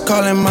bitches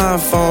calling my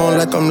phone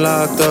like I'm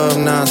locked up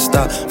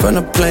non-stop, from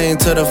the plane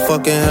to the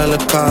fucking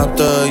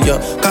helicopter, yeah,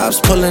 cops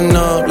pulling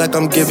up like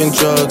I'm giving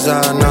drugs,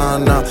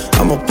 nah,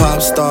 I'm a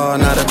pop star,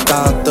 not a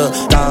doctor.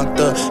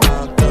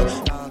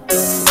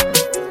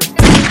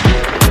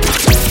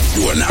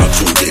 You are now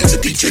tuned in to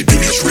DJ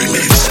Diddy's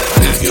remix.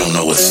 And if you don't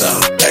know what's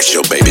up, that's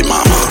your baby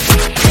mama.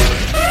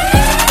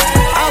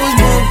 I was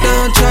broke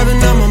down,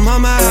 trapping at my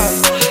mama's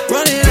house.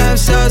 Running up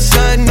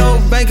Southside, no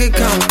bank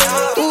account.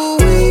 Ooh,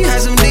 we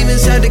had some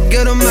demons, had to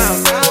get them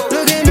out.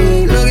 Look at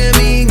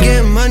me,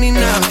 getting money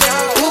now.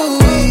 Ooh,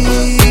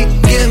 we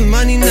getting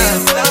money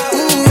now.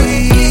 Ooh,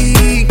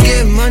 we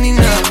getting money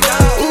now.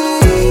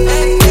 Ooh,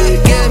 we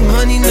getting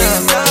money now.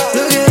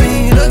 Look at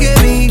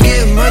me,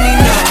 getting money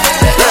now.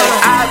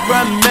 I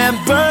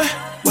remember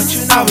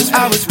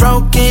I was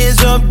broke as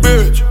a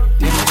bitch.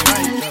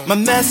 My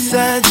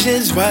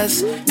messages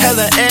was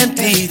hella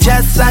empty,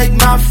 just like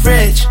my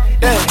fridge.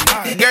 Yeah.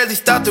 Girlies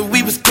thought that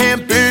we was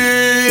camping.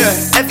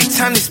 Yeah. Every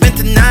time they spent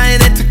the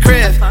night at the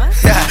crib.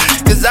 Yeah.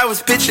 Cause I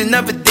was pitching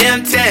up a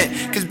damn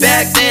tent. Cause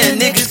back then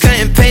niggas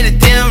couldn't pay the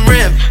damn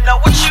rim. Now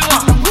what you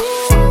want?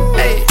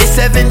 Hey, it's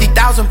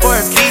 70,000 for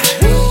a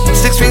feature.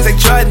 6 rings like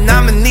Jordan,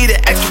 I'ma need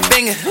an extra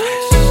finger.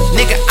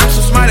 Nigga, I'm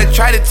so smart, I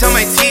try to tell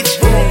my teacher.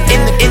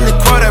 In the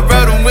court, I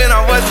wrote him when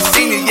I was a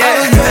senior, yeah. I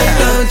was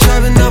down,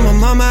 trapping at my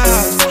mama's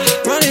house.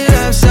 Running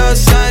up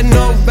Southside,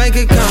 no bank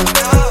account.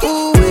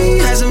 Ooh, we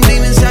had some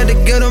demons, had to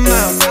get them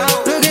out.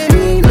 Look at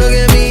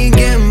me,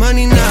 getting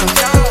money now.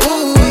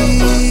 Ooh,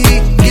 we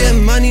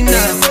getting money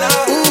now.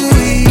 Ooh,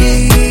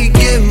 we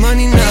getting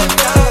money now.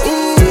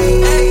 Ooh,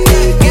 we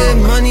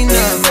getting money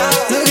now.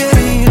 Look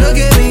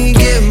at me,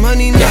 getting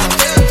money now.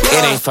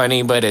 It ain't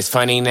funny, but it's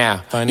funny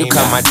now. You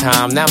cut my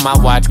time, now my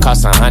watch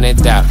costs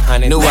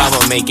 100,000. Knew I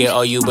would make it,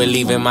 oh, you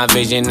believe in my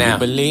vision now.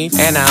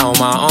 And I own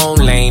my own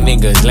lane,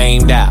 niggas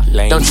lamed out.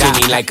 Don't treat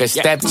me like a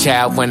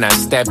stepchild when I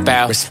step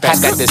out. I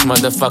got this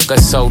motherfucker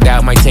sold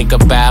out, might take a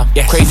bow.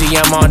 Crazy,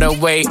 I'm on the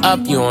way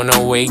up, you on the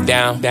way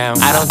down.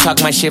 I don't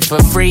talk my shit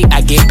for free,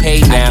 I get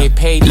paid now.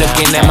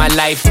 Looking at my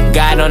life,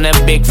 God on a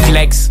big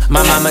flex.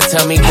 My mama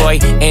tell me, boy,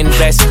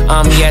 invest,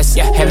 yes.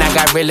 And I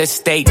got real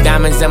estate,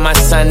 diamonds in my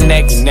son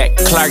neck.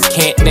 Clark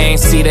Kent, they ain't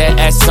see the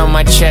S on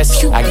my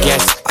chest, I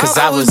guess. Cause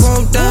I was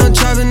broke down,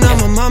 trapping at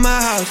my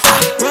mama's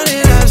house.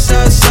 Running up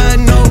Southside,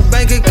 no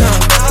bank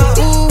account.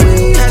 Ooh,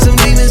 we had some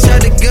demons,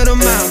 had to get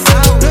them out.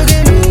 Look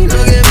at me,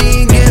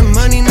 getting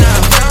money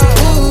now.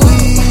 Ooh,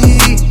 we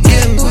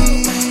getting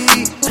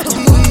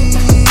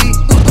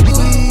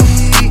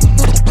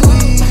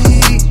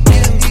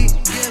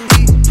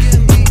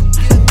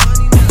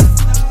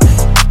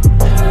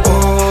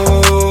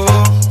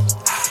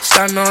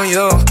Starting on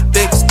your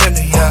big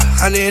spender, yeah.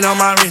 I need on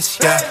my wrist,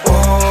 yeah.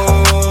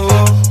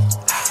 Oh,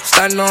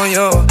 starting on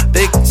your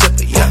big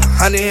tipper, yeah.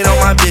 I need on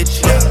my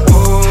bitch, yeah.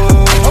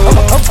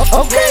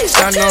 Oh, okay.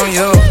 Starting on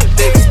your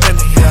big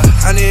spender, yeah.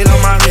 I need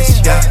on my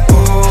wrist, yeah.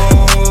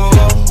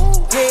 Oh,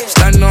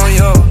 starting on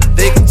your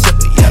big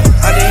tipper, yeah.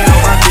 I need on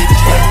my bitch,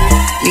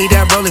 yeah. Need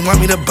that rolling, want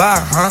me to buy,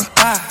 huh?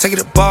 Take it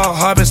to ball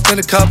hard and spend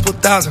a couple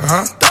thousand,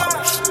 huh?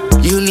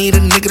 You need a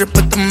nigga to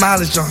put the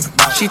mileage on her.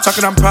 She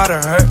talking, I'm proud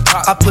of her.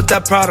 I put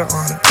that product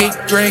on her. Kick,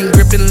 drain,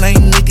 gripping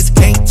lane, niggas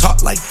can't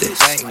talk like this.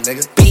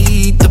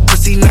 Beat the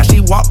pussy, now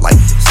she walk like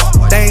this.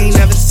 They ain't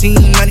never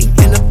seen money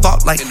in a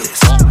vault like this.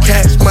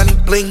 Cash money,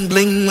 bling,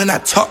 bling when I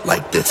talk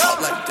like this.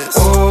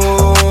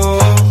 Oh,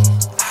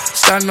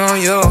 starting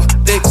on your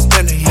big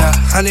spender, yeah.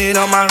 I need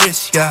on my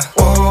wrist, yeah.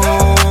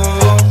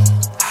 Oh,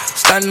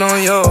 starting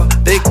on your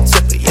big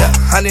tipper, yeah.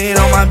 I need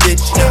on my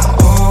bitch, yeah.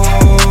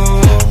 Oh,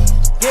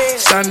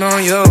 starting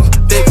on your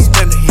big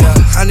spender, yeah.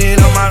 I need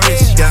on my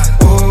wrist, yeah.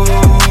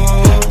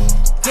 Oh,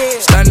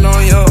 starting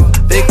on your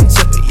big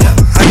tipper, yeah.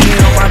 I need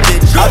on my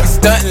bitch, yeah. I be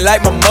stunting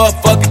like my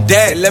motherfucking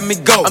dad. Let me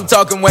go. I'm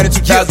talking when in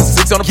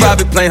 2006 on a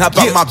private plane. Hop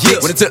out my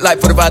bitch. When it took like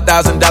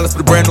 $45,000 for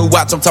the brand new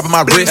watch on top of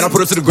my wrist. And I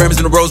put up to the Grammys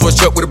in the Rolls Royce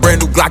truck with a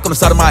brand new Glock on the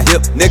side of my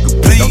hip. Nigga,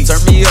 please don't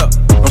turn me up.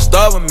 Don't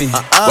start with me.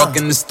 Walk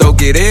in the store,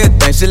 get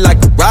everything. Shit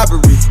like a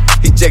robbery.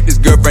 He checked his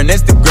girlfriend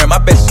Instagram. I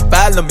bet she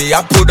follow me.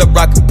 I pulled up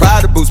rockin'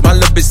 Prada boots. My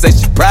little bitch say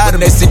she proud of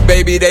me. When they see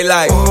baby, they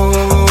like.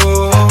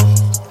 Oh,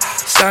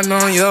 starting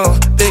on your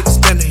big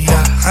spender,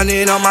 yeah. I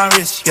need on my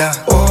wrist, yeah.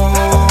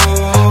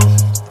 Oh,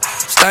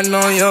 starting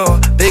on your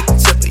big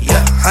tipper,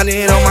 yeah. I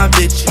need on my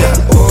bitch, yeah.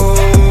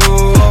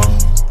 Oh,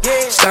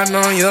 starting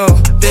on your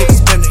big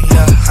spender,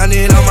 yeah. I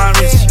need on my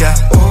wrist, yeah.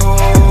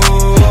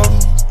 Oh,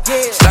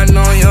 starting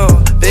on your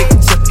big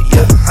tipper,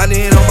 yeah. I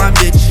need on my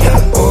bitch,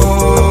 yeah. Oh,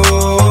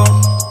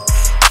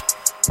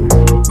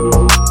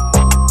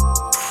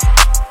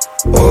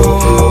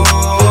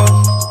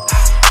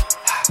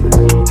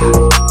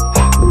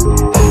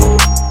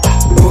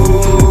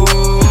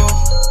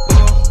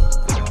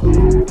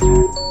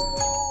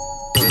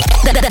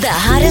 The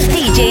hottest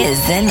DJ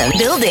is in the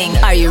building.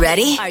 Are you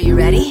ready?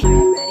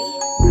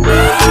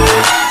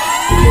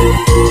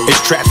 It's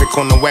traffic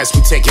on the west,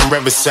 we taking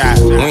Riverside.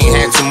 We ain't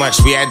had too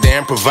much, we had to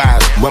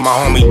improvise. When my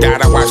homie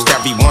died, I watched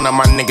every one of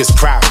my niggas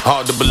cry.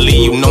 Hard to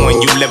believe,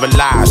 knowing you live a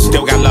lie.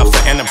 Still got love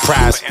for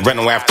enterprise,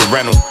 rental after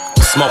rental.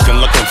 Smoking,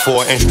 looking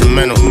for an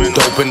instrumental.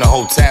 Dope in the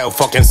hotel,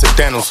 fucking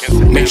incidentals.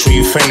 Make sure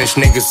you finish,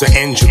 niggas are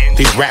injured.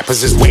 These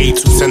rappers is way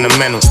too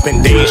sentimental.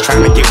 Spend days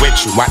trying to get with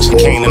you, watching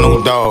Kane and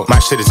Old Dog. My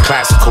shit is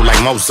classical like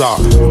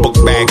Mozart. Book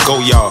bag, go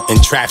yard. In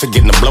traffic,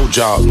 getting a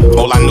blowjob.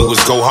 All I knew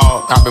was go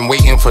hard. I've been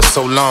waiting for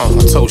so long.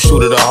 I told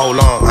Shooter to hold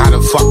on. How the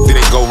fuck did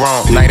it go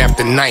wrong? Night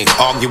after night,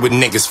 argue with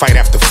niggas, fight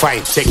after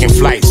fight. Taking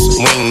flights,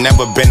 we ain't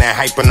never been that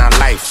hype in our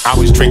life. I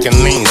was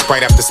drinking lean,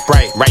 Sprite after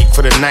Sprite, right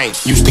for the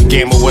night. Used to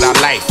gamble with our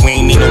life, we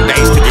ain't need no days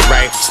to get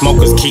right.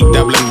 Smokers keep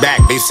doubling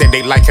back, they said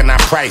they liking our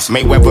price.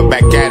 Mayweather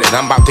back at it,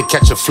 I'm about to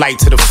catch a flight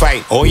to the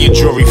fight. All your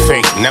jewelry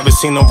fake, never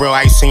seen no real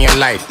ice in your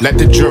life. Let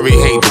the jury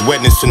hate, the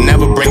witness will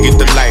never bring it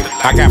to light.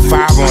 I got 5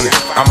 on it,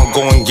 I'ma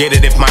go and get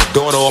it if my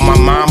daughter or my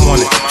mom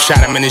want it.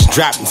 Shot him in his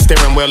drop, and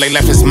steering wheel, they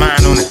left his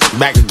mind on it.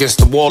 Back against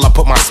the wall, I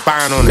put my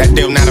spine on it. That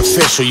deal not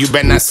official, you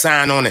better not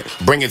sign on it.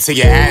 Bring it to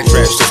your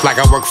address, just like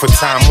I work for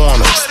Time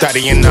Warner.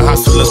 Studying the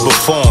hustlers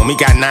before him, he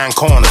got 9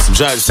 corners.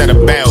 Judge said a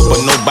bail, but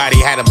nobody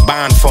had a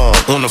bond for him.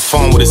 On the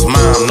phone with his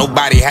mom,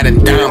 nobody had a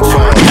dime for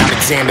him.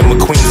 Alexander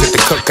McQueen's at the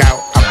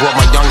cookout. I brought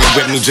my youngin'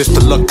 with me just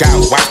to look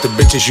out. Watch the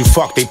bitches you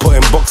fuck, they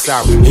putting books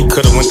out. He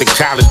could've went to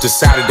college,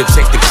 decided to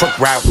take the crook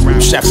route.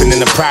 Chefing in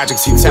the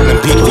projects, he telling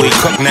people he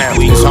cook now.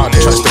 It's hard to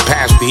trust the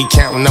pastor, he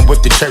counting up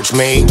what the church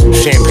made.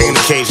 Champagne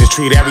occasions,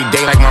 treat every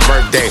day like my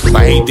birthday.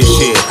 I hate this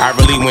shit, I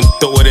really went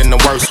through it in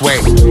the worst way.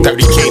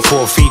 30K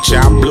for a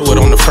feature, I blew it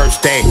on the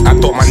first day. I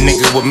thought my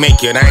nigga would make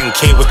it, I ain't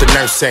care what the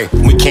nurse say.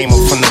 We came up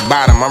from the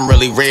bottom, I'm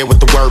really rare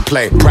with the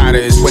wordplay. Prada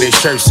is what his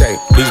shirt say.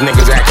 These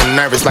niggas acting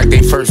nervous like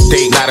they first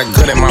date. Lot of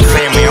good in my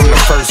family, I'm the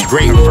first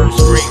grade. Don't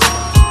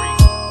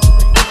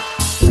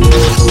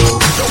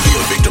be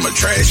a victim of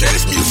trash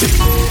ass music.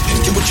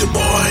 And get with your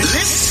boy.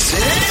 Listen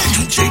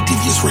to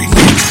JD's remix.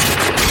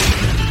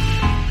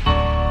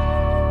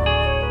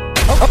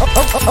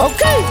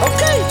 Okay.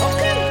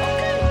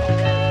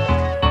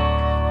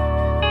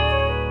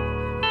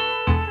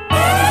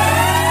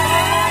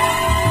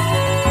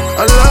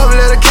 A love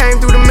letter came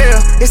through the mail.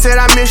 It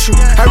said I miss you.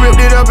 I ripped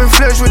it up and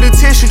flushed with the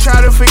tissue. Try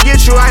to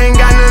forget you. I ain't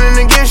got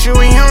nothing against you.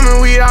 We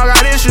human, we all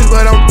got issues,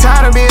 but I'm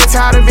tired of being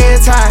tired.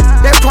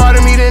 That part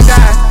of me done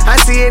died. I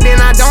see it,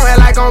 then I don't act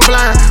like I'm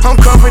blind. I'm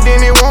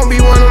confident it won't be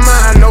one of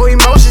mine. I know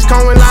emotions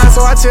come with lies,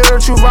 so I tell the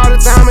truth all the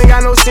time. Ain't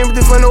got no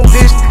sympathy for no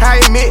bitch.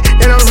 I admit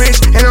that I'm rich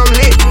and I'm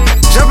lit.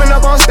 Jumping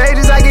up on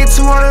stages, I get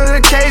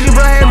 200 occasions,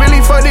 but ain't really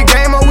for the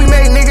game up. We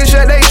make niggas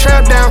shut they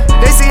trap down.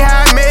 They see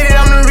how I made it,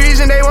 I'm the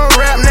reason they won't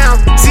rap now.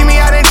 See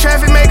me out in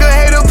traffic, make a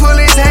hater pull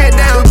his head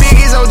down. The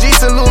biggest OG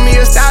salute me,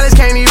 a stylist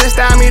can't even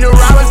style me. The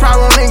robbers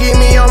probably wanna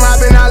get me on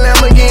mopping out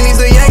Lamborghinis.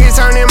 The Yankees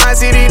turn in my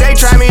city, they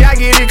try me, I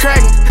get it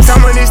cracking.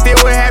 Some of this still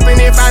would happen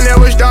if I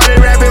never started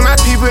rapping. My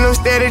people them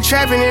steady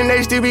trapping and they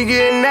still be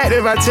getting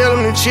active. I tell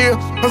them to chill,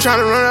 I'm trying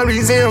to run up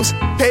these M's.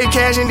 Pay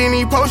cash and then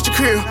he post the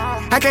crib.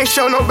 I can't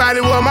show nobody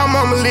where my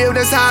mama live,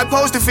 that's how I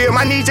supposed to feel.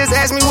 My niece just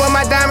asked me what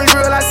my diamonds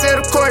real, I said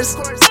of course.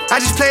 I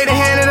just played the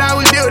hand that I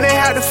was dealt, they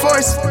had the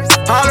force.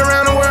 All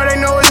around the world they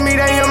know it's me,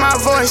 they hear my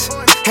voice.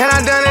 And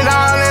I done it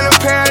all in a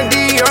pair of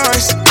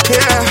Dior's.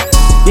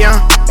 Yeah, young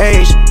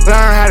age,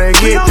 learn how to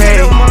get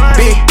paid.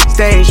 Big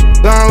stage,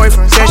 long way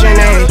from session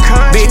A.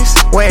 Big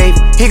wave,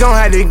 he gon'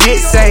 have to get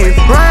saved.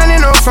 Riding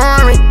in no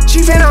foreign,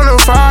 chiefin' on no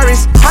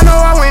forest. I know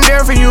I went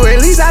there for you,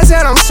 at least I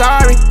said I'm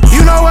sorry.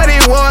 You know what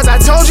it was, I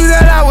told you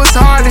that I was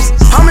hardest.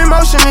 I'm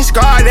emotionally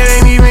scarred, that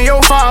ain't even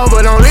your fault.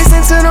 But don't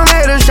listen to them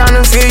haters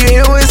tryna feel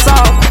you, it was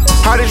all.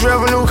 All this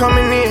revenue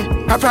coming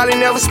in, I probably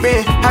never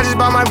spend. I just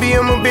bought my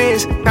BM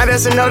Benz, now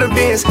that's another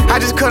Benz. I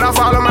just cut off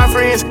all of my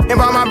friends and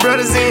brought my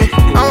brothers in.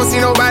 I don't see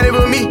nobody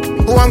but me,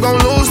 who I'm gon'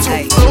 lose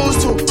to.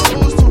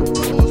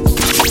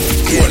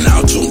 You are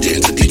now tuned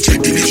in to DJ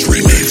DB's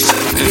remix.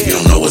 And if you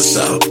don't know what's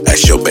up,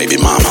 that's your baby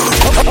mama.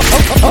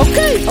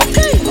 Okay.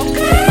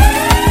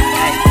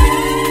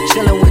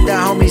 Chillin' with the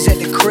homies at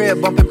the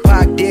crib, bumpin'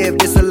 Pac Div.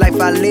 This the life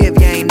I live,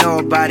 you ain't know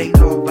about it.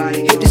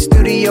 Hit the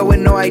studio with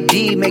no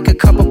ID, make a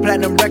couple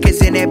platinum records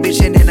in that bitch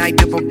and then I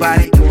dip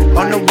about it.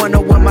 On the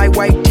 101, my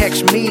wife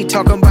text me,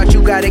 talking about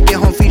you gotta get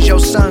home, feed your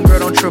son, girl,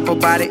 don't trip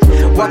about it.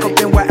 Walk up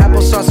in with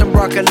applesauce and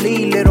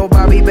broccoli, little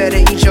Bobby better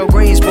eat your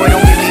greens, boy,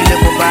 don't get me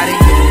lip about it.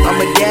 I'm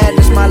a dad,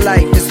 this my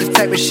life, this the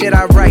type of shit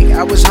I write.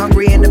 I was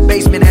hungry in the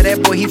basement, had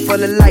that boy, he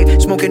full of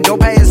life. Smoking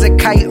dope high as a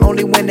kite,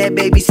 only when that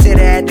babysitter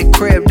at the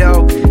crib,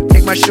 though.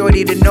 Take my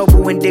shorty to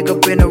Noble and dig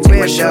up in the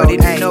rib,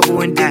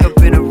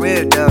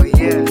 though.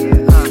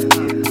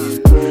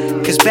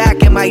 Cause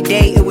back in my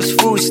day, it was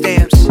food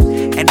stamps.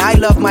 And I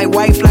love my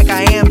wife like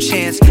I am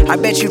Chance. I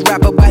bet you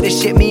rap about the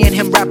shit me and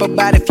him rap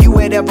about. If you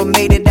had ever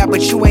made it out,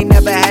 but you ain't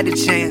never had a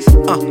chance.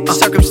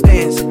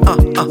 Circumstance,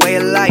 way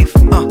of life,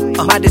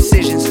 my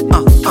decisions,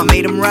 I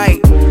made them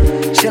right.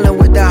 Chillin'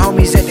 with the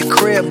homies at the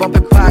crib,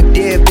 bumpin' Pac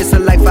Div. This the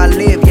life I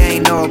live, you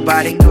ain't know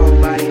about it.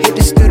 Hit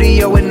the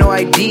studio with no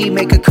ID,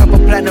 make a couple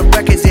platinum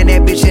records in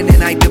that bitch and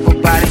then I dip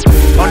about it.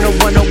 On the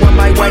 101,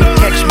 my wife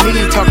text me,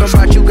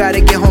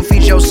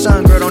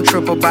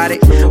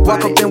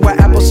 Walk up in with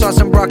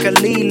applesauce and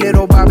broccoli.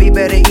 Little Bobby,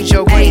 better eat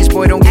your greens,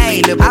 boy, don't give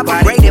me little body.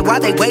 I've rated, why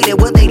they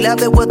waited, will they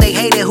love it, will they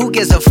hate it? Who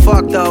gives a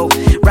fuck though?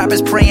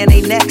 Rappers praying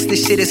they next,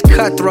 this shit is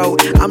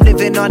cutthroat. I'm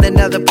living on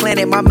another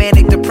planet, my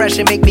manic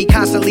depression make me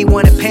constantly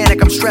wanna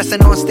panic. I'm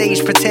stressing on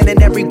stage,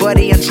 pretending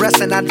everybody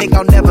undressing. I think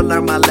I'll never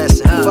learn my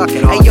lesson. Fuck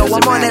it all. Hey yo,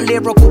 I'm on that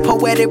lyrical,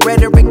 poetic,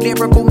 rhetoric,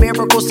 lyrical,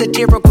 miracle,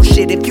 satirical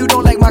shit. If you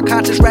don't like my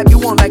conscious rap, you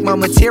won't like my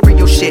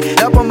material shit.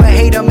 Love 'em or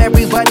hate 'em,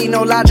 everybody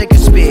know logic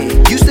is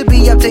spit. Used to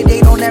be up to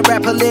date on that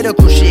rap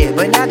political shit,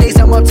 but nowadays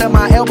I'm up to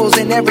my elbows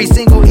in every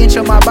single inch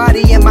of my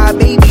body and my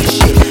baby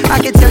shit. I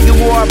can tell you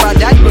more about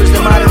diapers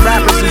than modern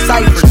rappers and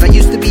ciphers. I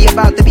used to be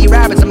about to be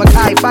rabbits, I'm a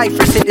Kai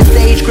Pfeiffer. Hit the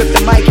stage, grip the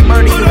mic and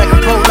murder you like a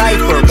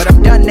pro-lifer. But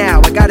I'm done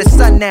now, I got a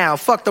son now.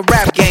 Fuck the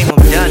rap game,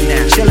 I'm done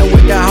now. Chillin'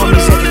 with the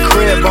homies at the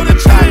crib, bumpin'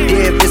 top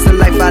dip. This the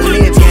life I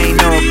live, you ain't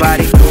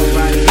nobody.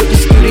 Hit the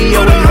studio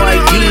with no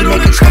ID,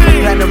 make a couple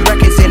platinum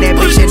records in that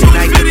bitch and then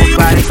I give a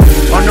body.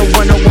 On the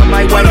 101,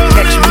 my wife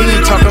text me,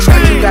 talking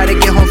about you gotta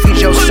get home, feed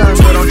your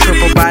sons, but don't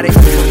trip about it.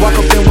 Walk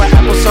up in with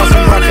applesauce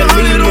and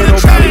broccoli, little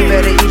Bobby,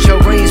 better eat your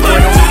greens, boy,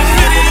 don't give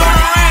me little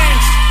body.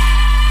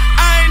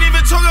 I ain't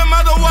even talking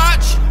about the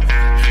watch,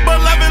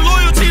 but love and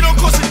loyalty don't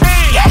cost a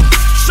thing.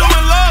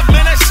 Showing love,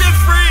 man, that shit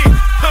free.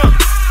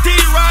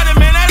 D-Riding,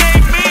 man, that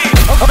ain't me.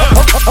 Brother,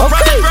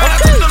 I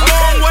took the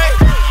long way,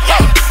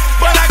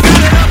 but I got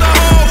it out the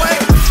hallway.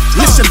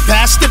 Listen,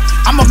 bastard,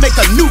 I'ma make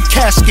a new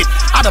casket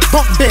out of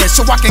bunk beds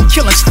so I can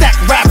kill and stack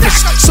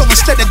rappers. So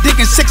instead of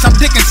digging 6, I'm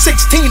digging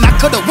 16. I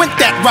could've went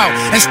that route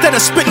instead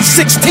of spitting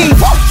 16.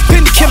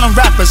 Been killing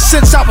rappers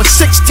since I was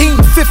 16,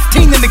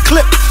 15 in the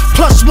clip,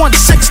 plus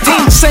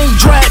 116. Same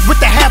drag with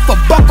the half a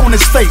buck on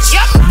his face.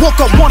 Woke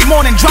up one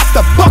morning, dropped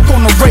a buck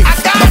on the rate.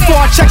 Before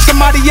I check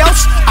somebody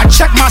else, I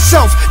check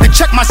myself. Then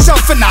check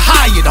myself in the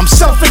hired. I'm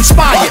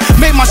self-inspired.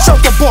 Made myself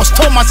a boss,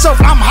 told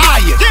myself I'm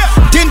hired.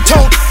 Then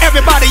told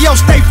everybody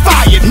else they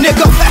fired,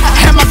 nigga.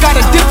 Hammer got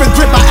a different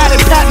grip, I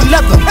added patent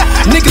leather.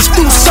 Niggas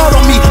threw salt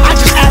on me, I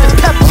just added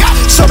pepper.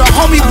 So the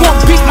homie won't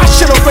beat my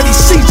shit already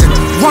seasoned.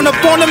 Run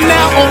up on him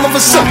now, all of a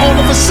sudden, all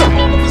of a sudden,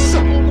 all of a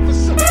sudden.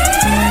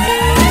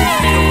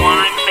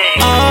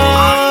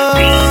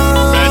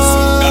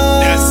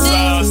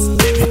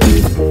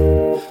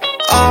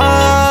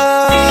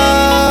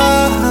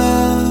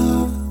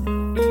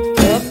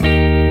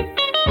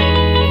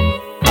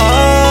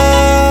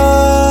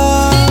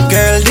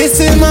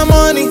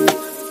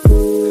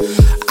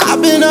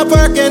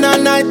 Working all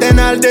night and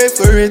all day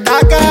for it.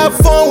 I can have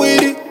fun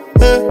with it.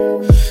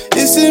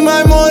 This is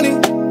my money.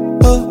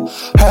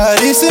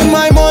 This is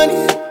my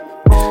money.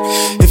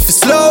 If it's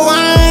slow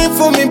wine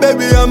for me,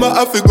 baby, I'ma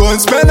have to go and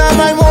spend all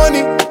my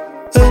money.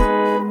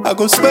 I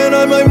go spend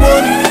all my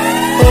money.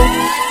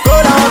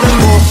 Go down and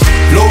go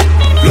low,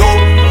 low,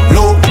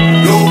 low,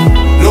 low,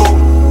 low,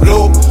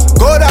 low.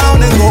 Go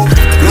down and go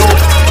low,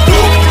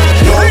 low,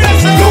 low,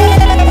 low,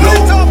 low,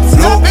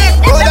 low.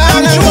 Go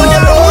down and go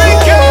low.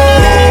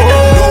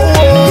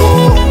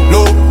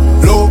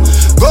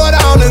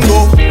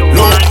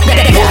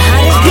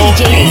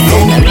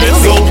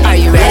 Are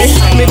you ready?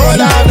 Me go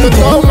down to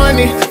throw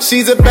money.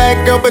 She's a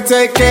bad girl, but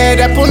take care of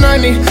that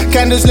punani.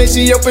 Candace Lynn,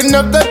 she opened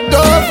up the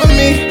door for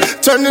me.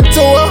 Turned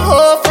into a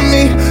whore for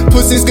me.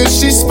 Pussy's good,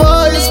 she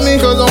spoils me.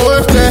 Cause I'm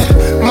worth that.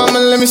 Mama,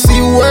 let me see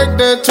you work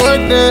that,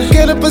 twerk that.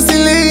 Get a pussy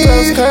leave.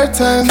 Close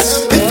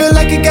curtains. It feel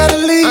like you gotta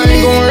leave. I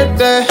ain't gon' work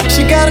that.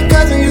 She got a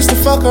cousin, used to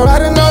fuck her. I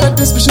didn't know that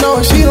this bitch know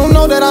her. She don't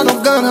know that I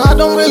don't gun her. I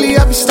don't really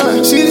have be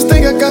stunned. She just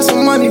think I got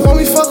some money. Want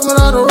me fuck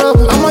without a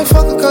rubber. I might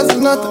fuck her cause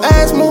it's nothing.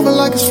 Ass moving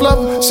like it's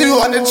flubber. She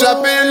wanna drop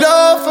it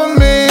low for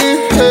me.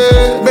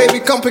 Hey, baby,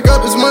 come pick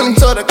up this money.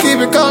 Told her keep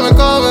it coming,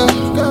 coming.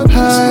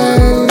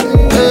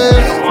 Hey,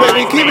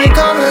 baby, keep it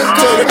coming.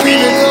 Told her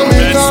keep it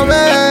coming,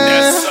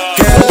 coming.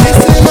 Girl, this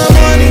is my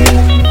money.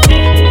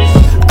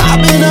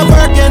 I've been up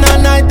working all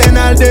night and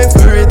all day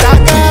for it. I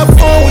can have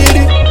fun with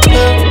it.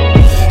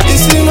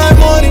 This is my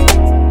money.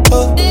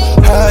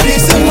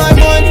 This is my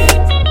money.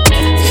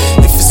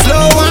 If it's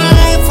slow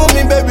wine for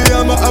me, baby,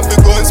 I'ma have to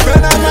go and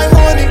spend all my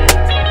money.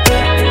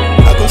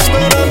 I go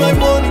spend all my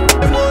money.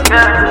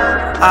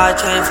 I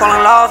can't fall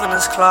in love in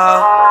this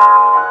club.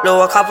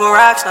 Blew a couple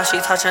racks, now she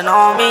touching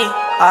on me.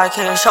 I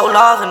can't show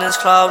love in this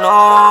club, no.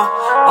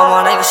 All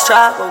my niggas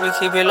strapped, but we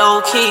keep it low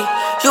key.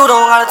 You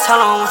don't gotta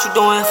tell him what you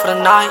doing for the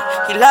night.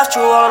 He left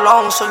you all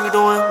alone, so you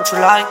doing what you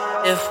like.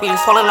 If we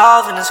fall in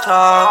love in this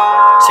club,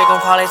 she gon'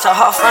 probably tell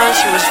her friends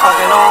she was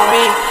fucking on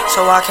me.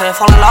 So I can't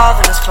fall in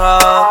love in this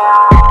club.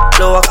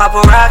 Blew a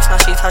couple racks, now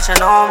she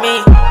touching on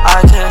me.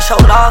 I can't show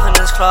love in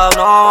this club,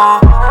 no.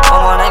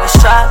 All my niggas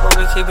strapped, but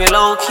we keep it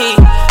low key.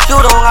 You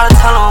don't gotta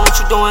tell him what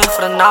you doing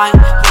for the night.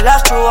 He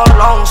left you all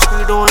alone, so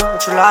you doing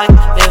what you like.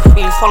 If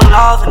we fall in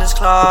love in this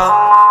club,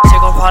 she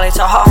gon' probably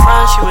tell her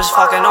friends she was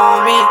fucking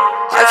on me.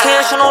 I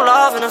can't show no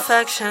love and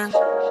affection.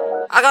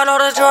 I got all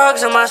the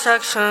drugs in my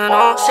section,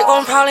 oh. She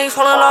gon' probably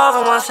fall in love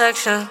in my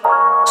section.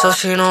 So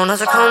she know not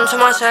to come to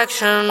my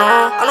section, no.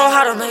 I know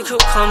how to make you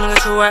come and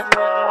get you wet.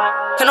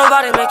 Can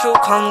nobody make you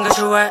come get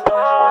you wet.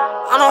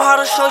 I know how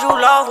to show you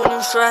love when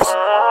you stress.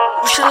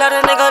 We should let a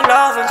nigga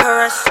love and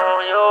caress.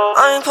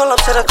 I ain't pull up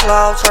to the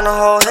club, tryna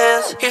hold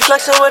hands. He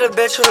flexing with a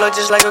bitch who look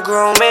just like a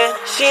grown man.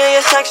 She in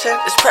your section,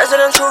 this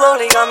presidential role,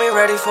 he got me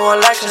ready for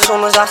election.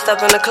 Soon as I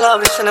step in the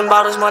club, he sending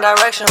bottles my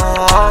direction.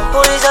 Who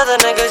these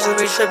other niggas you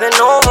be tripping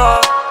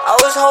over? I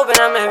was hoping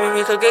that maybe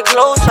we could get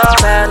closer.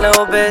 Bad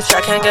little bitch,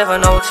 I can't give her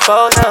no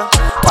exposure.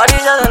 Why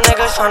these other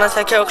niggas tryna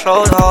take your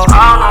clothes off? I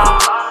don't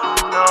know,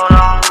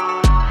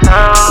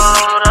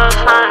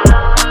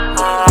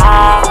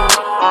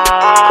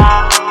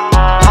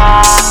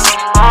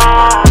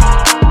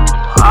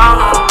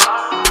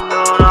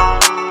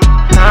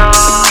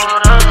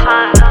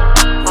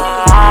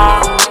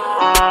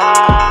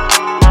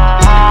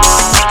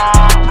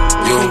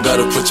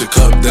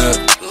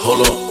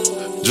 Hold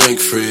on, drink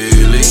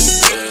freely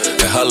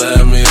and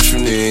holla at me if you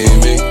need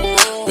me.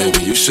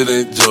 Baby, you should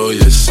enjoy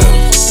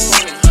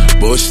yourself.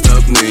 Boy,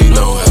 stuff need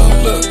no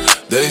help. Look,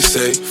 they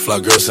say fly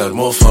girls have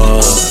more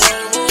fun.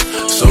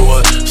 So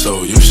what?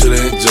 So you should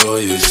enjoy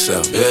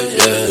yourself. Yeah,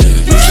 yeah,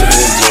 you should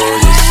enjoy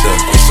yourself.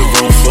 It's a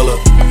room full of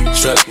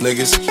strap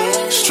niggas.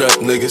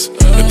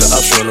 If the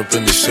ops run up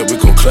in this shit, we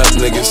gon' clap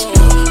niggas.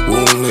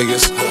 Wound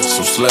niggas,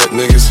 some slack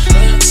niggas.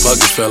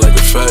 Pockets fat like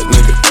a fat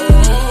nigga.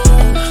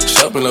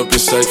 Chopping up your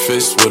side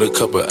face with a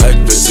couple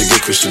actors to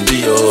get Christian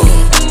Dior.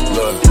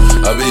 Look,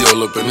 I be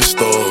all up in the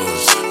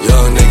stores.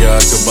 Young nigga,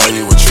 I can buy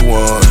you what you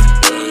want.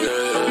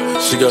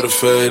 She got a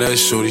fade ass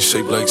shorty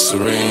shaped like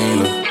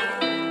Serena.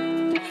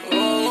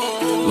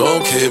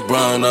 Long hair,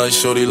 brown eyes,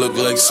 shorty look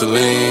like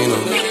Selena.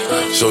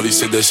 Shorty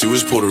said that she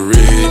was Puerto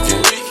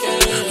Rican.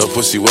 Her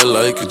pussy wet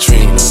like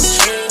Katrina.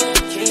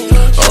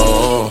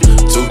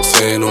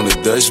 210 on the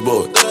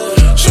dashboard.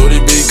 Shorty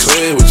be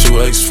clear what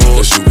you ask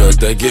for. You got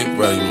that get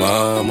right,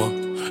 mama,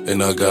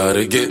 and I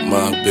gotta get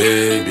my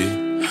baby.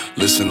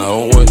 Listen, I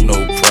don't want no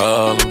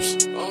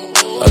problems,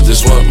 I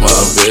just want my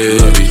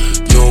baby.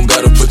 You don't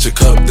gotta put your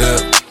cup down.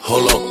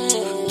 Hold on,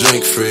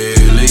 drink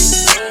freely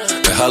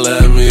and holla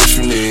at me if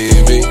you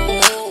need me.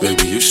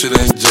 Baby, you should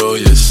enjoy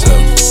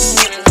yourself.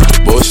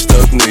 Boy,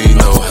 stuff need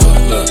no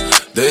help. Look,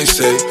 they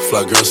say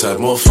fly girls have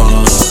more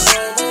fun.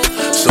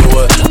 So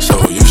what? So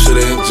you should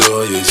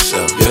enjoy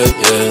yourself. Yeah,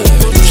 yeah,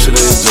 you should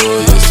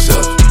enjoy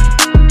yourself.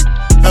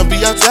 I'll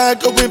be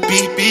outside going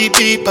beep, beep,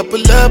 beep. I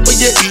pull up where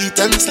you eat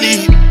and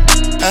sleep.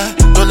 I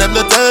don't have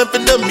no time for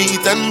the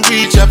meet and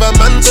greet. Have a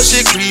man so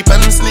she creep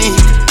and sneak.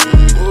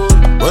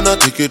 Wanna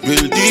take it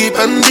real deep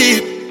and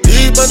deep.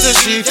 Deep until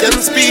she can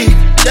speak.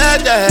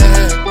 Yeah,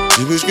 yeah.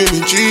 She was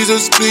screaming,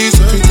 Jesus, please.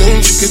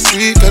 Everything she could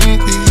tweak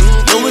and be.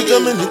 Know we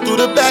coming in through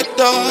the back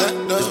door.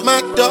 It's my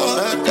door.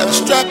 Got a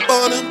strap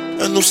on him.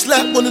 And no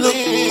slap one of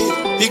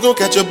them. He gon'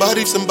 catch your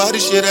body if somebody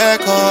shit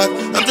act hard.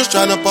 I'm just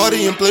tryna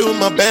party and play with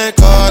my bank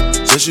card.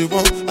 Said she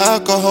want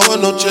alcohol,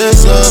 no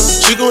chaser.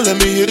 She gon' let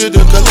me hit it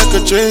and cut like a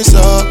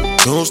chainsaw.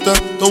 Don't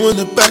stop, throwing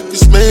it back,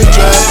 it's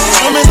major.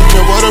 I'm in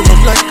the water,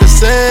 I'm like a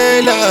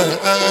sailor.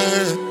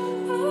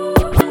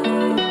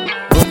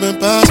 Bumping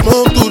past,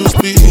 smoke through the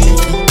speaker.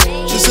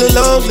 She said,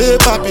 long live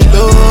Poppy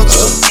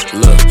Loco.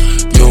 Look,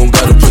 you don't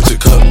gotta put your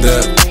cup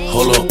down.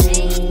 Hold on,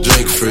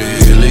 drink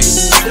freely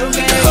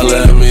and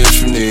holla at me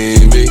if you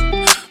need me.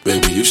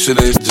 Baby, you should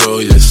enjoy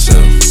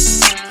yourself.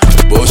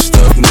 Boy,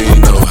 stuff need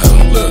no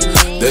help. Look,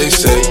 they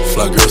say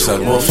fly girls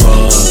have more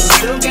fun.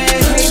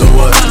 So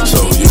what?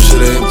 So you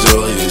should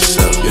enjoy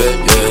yourself. Yeah,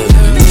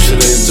 yeah, you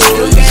should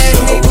enjoy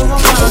yourself.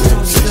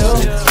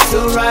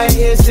 Still right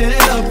here,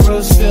 sitting up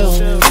real still.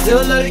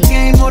 Still love the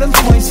game, more than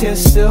points here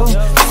still.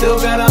 Still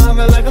got a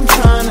hunger like I'm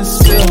trying to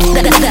steal.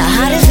 The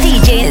hottest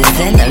DJ is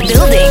in the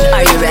building.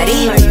 Are you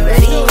ready? Are you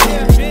ready?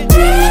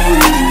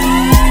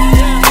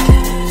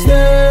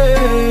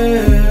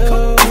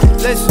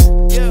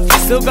 Listen,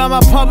 still got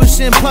my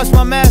publishing plus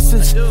my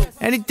masters.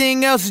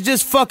 Anything else is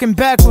just fucking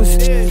backwards.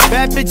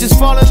 Bad bitches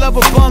fall in love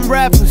with bum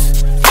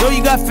rappers. Though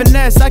you got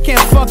finesse, I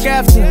can't fuck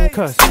after.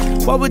 Cause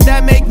what would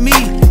that make me?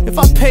 If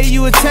I pay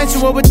you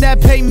attention, what would that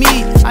pay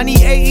me? I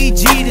need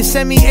AEG to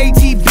send me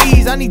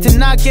ATBs. I need to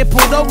not get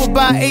pulled over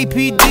by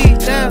APD.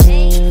 Damn.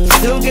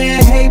 Still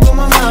getting hate, but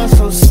my mind's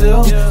so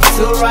still.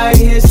 Still right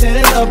here,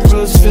 setting up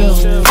real still.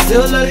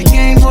 Still love the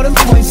game, more than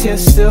points here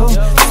still.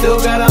 Still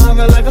got a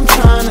hunger like I'm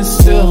trying to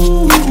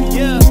steal.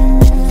 Yeah.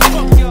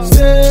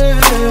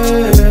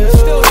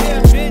 Still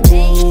here, bitch.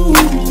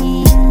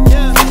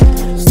 Yeah.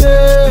 Still.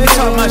 Let me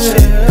talk my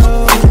shit.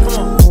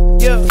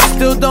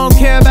 Still don't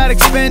care about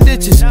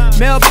expenditures.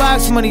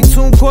 Mailbox money,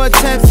 TuneCore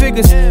 10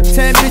 figures.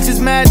 10 bitches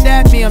mad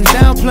at me, I'm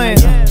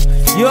downplaying.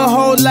 Your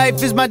whole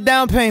life is my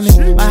down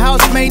payment. My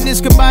house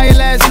maintenance could buy your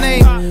last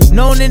name.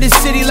 Known in the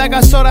city like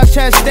I sought out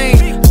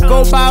Chastain.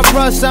 Go by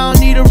Russ, I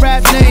don't need a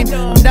rap name.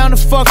 I'm down to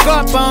fuck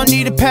up, I don't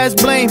need to pass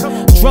blame.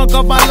 Drunk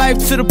off my life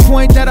to the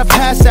point that I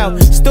pass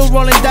out. Still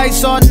rolling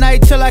dice all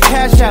night till I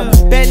cash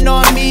out. Betting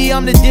on me,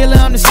 I'm the dealer,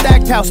 I'm the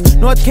stacked house.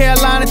 North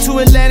Carolina to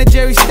Atlanta,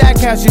 Jerry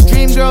Stackhouse. Your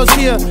dream girl's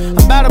here, I'm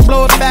about to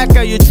blow it back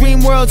out. Your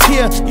dream world's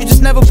here, you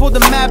just never pulled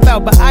the map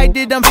out. But I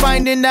did, I'm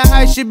finding that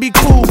I should be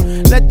cool.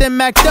 Let them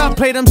act up,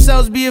 play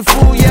themselves, be a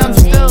fool. Yeah, I'm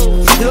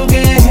still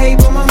getting hate,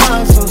 but my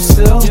mind's so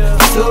still.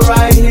 Still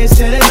right here,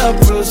 setting up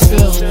real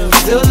still.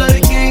 Still love the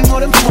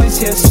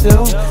here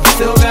still.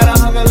 Still got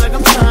a hunger like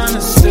I'm trying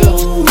to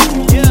steal.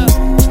 Yeah.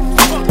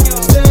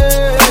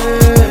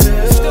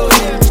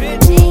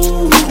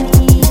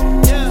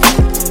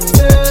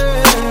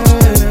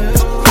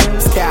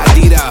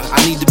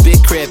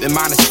 In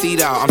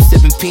Montecito, I'm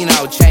sipping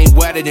Pinot, chain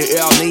wetter than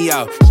El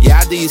Neo. Yeah,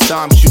 I do you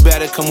something, but you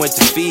better come with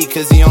the feed.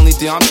 Cause the only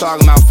thing I'm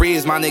talking about free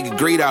is my nigga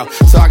Greedo.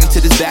 Talking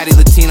to this baddie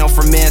Latino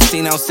from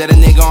Mancino. Said a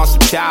nigga on some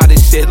childish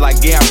shit like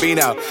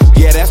Gambino.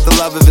 Yeah, that's the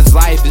love of his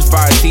life as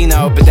far as he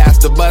know. But that's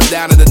the buzz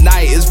down of the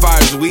night as far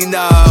as we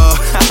know.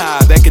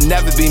 That can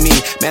never be me.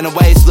 Man, the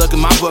way it's looking,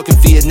 my booking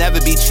fee would never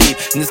be cheap.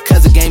 And it's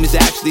cause the game is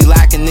actually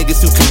lacking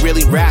niggas who can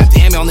really rap.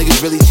 Damn, y'all niggas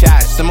really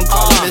trash. Someone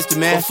call me Mr.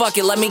 Man. Well, fuck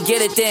it, let me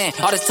get it then.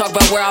 All this talk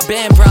about where I've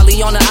been,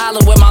 probably on the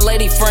island with my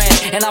lady friend.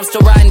 And I'm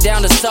still riding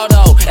down to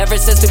Soto. Ever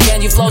since the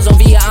Can You Flows on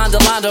Via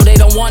Andalando, they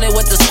don't want it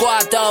with the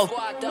squad though.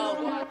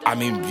 I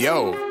mean,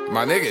 yo,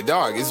 my nigga,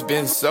 dog, it's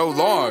been so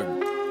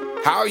long.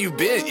 How you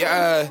been?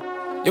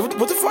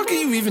 What the fuck are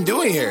you even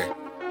doing here?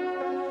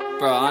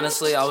 Bro,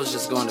 honestly, I was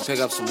just going to pick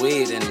up some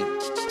weed and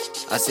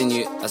I seen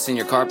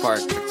your car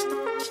parked.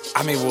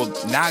 I mean, well,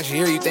 now that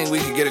you're here, you think we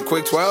could get a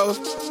quick 12?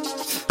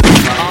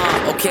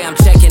 Okay, I'm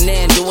checking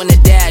in, doing the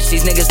dash.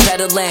 These niggas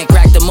peddling,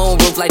 crack the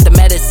moonroof like the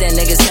medicine.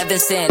 Niggas heaven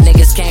sent,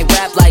 niggas can't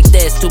rap like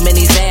this. Too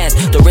many Zans,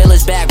 the real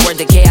is back. Word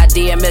to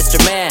KID and Mr.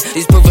 Man.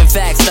 These proven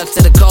facts stuck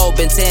to the code,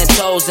 been 10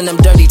 toes in them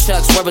dirty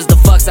chucks. Where was the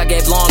fucks I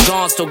gave long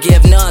gone? Still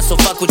give none. So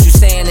fuck what you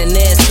saying and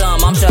then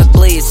some. I'm Chuck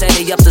Bleed, set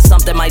it up to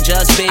something might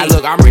just be. Hey,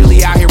 look, I'm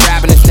really out here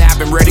rapping and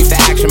snapping, ready for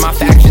action. My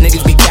faction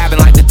niggas be capping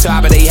like the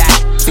top of they hat.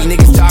 See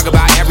niggas talk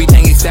about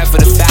everything except for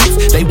the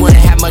facts. They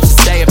wouldn't have much to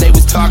say if they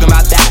was talking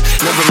about that.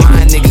 Never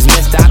mind, niggas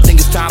missed. I think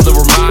it's time to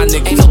remind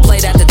niggas. Ain't no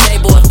plate at the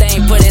table if they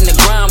ain't put in the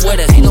grind with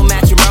us. Ain't no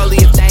matrimony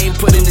if they ain't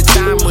put in the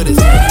time with us.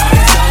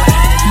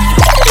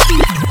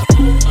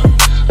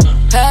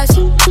 Pass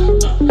it,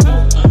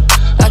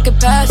 I could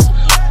pass it.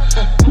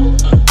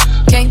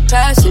 Can't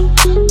pass it,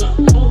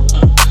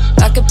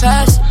 I could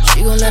pass it.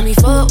 She gon' let me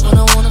fuck when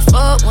I wanna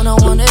fuck, when I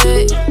want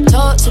it.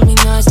 Talk to me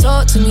nice,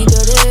 talk to me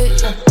dirty.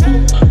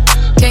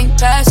 Can't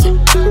pass it,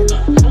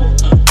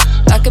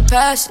 I could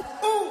pass it.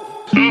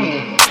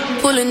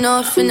 Pulling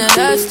off in that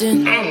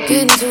Aston.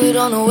 Getting to it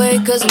on the way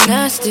cause I'm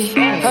nasty.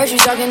 Heard you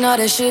talking all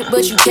that shit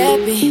but you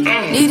capping.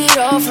 Need it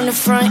all from the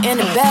front and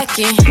the back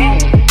end.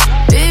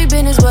 Big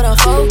business but I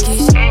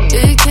focus.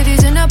 Big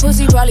titties and that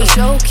pussy probably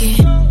choking.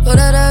 But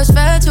that ass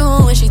fat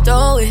too when she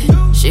throw it.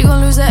 She gon'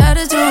 lose her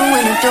attitude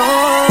when you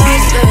throw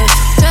it.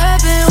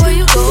 Tap in where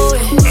you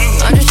going.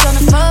 I'm just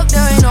tryna fuck,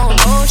 there ain't no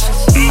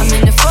emotions. I'm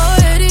in the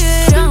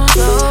 488, I'm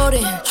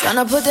floating.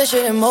 Tryna put that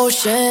shit in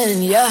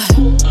motion, yeah.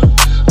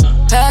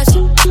 Pass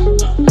it,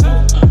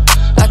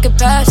 I could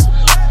pass it.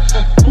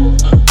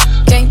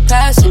 Can't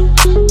pass it,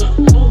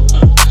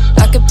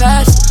 I could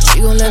pass it.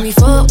 She gon' let me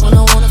fuck when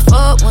I wanna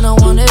fuck, when I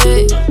want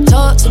it.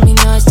 Talk to me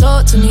nice,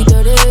 talk to me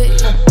dirty.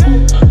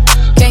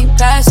 Can't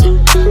pass it,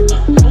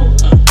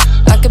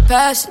 I could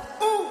pass it.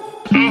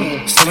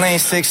 Celine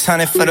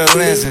 600 for the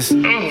lenses.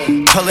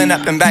 Pulling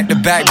up in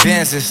back-to-back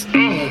Benzes.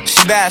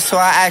 She bad, so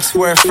I asked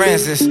where her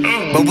friends is.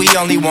 But we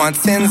only want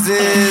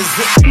tenses.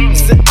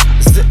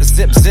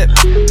 Zip, zip.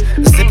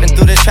 Zipping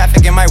through the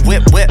traffic in my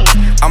whip.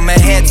 I'ma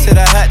head to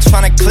the hut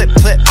tryna clip.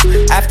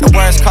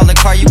 Afterwards, call the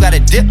car, you gotta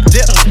dip.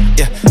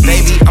 Yeah,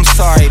 baby, I'm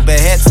sorry, but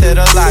head to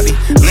the lobby.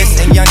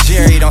 Listen, young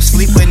Jerry, don't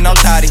sleep with no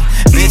toddy.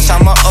 Bitch,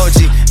 I'm a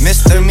OG,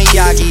 Mr.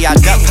 Miyagi. I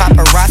duck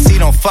paparazzi,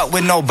 don't fuck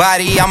with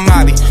nobody, I'm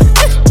Mobby.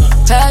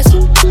 Pass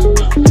it,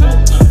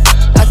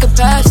 I could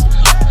pass it.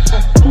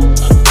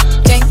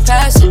 Can't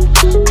pass it,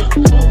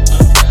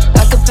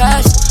 I could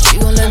pass it. She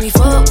gon' let me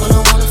fuck when I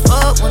wanna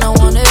fuck, when I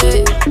want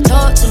it.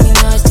 Talk to me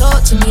nice,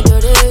 talk to me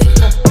dirty.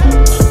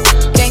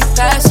 Can't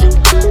pass it,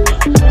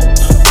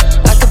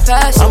 I could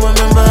pass it. I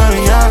remember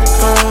the yacht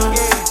club,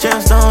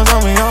 gemstones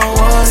on me on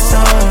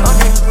water.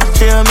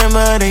 She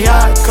remember the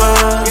yacht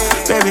club,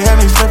 baby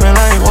had me slipping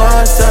like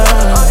water.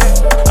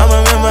 I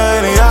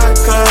remember the yacht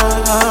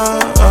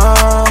club,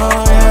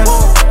 yeah.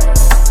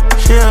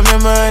 She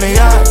remember the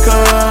yacht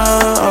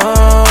club.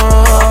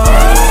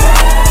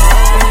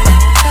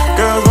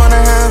 Girls wanna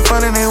have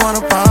fun and they wanna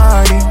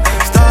party.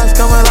 Stars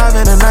come alive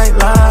in the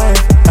nightlife.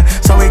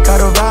 So we caught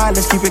a ride,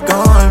 let's keep it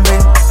going,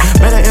 babe.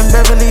 Met her in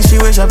Beverly, she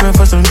wish I'd been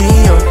for some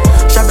deal.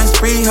 Shopping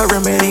spree, her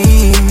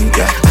remedy,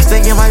 yeah. I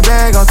stay in my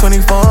bag all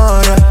 24,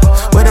 yeah.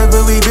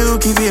 Whatever we do,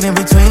 keep it in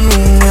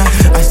between,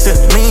 yeah. I sip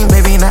lean,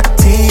 baby, not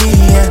tea,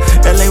 yeah.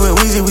 LA with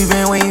Weezy, we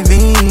been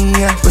waving,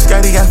 yeah. But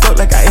Scotty got fucked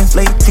like I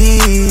inflate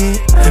tea.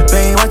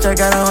 Babe, watch, I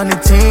got her on the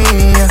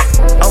team,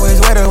 yeah.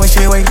 Always wet her when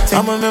she waiting. I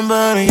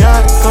remember the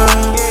yacht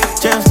club,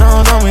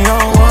 gemstones on me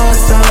on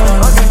water.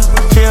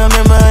 She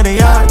remember the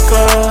yacht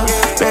club,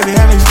 baby,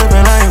 had me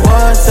slipping like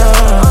water.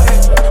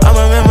 I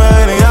remember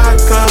the yacht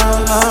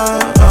club,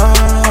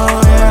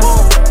 yeah.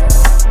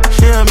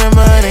 She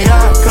remember the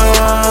yacht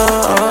club.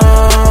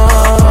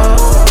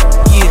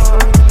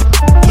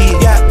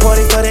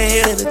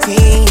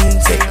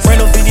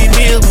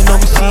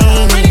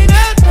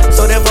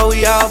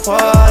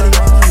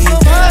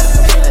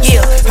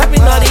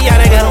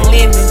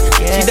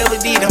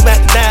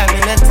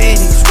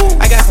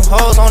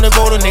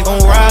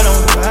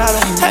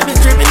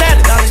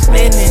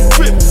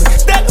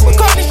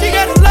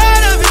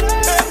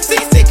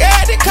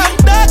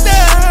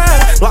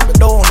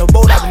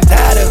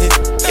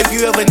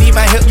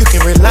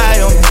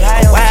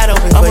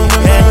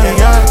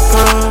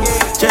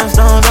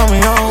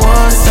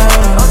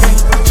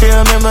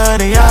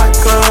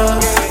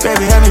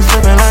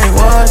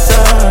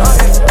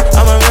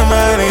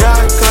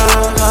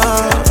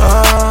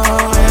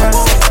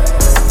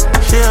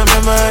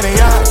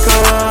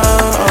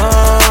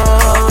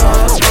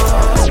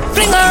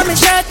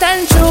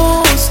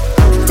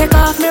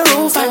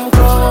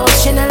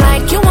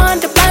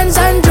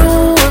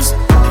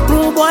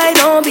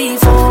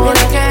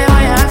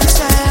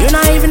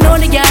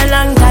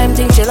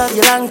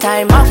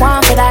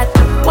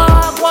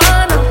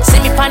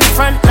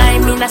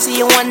 see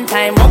you one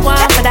time. What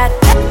want for that?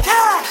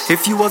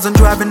 If you wasn't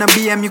driving a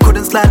BM, you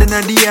couldn't slide in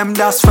a DM,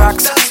 that's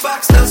facts.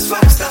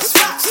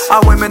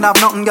 Our women have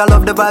nothing, girl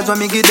love the vibes when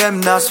me give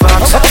them, that's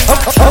facts.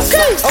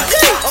 Okay.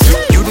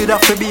 You did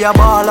have to be a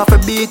ball, have to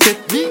beat it.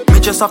 Me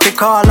just have to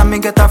call and me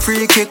get a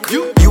free kick.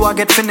 You a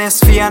get finesse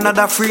for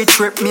another free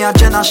trip. Me a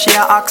Jenna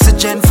share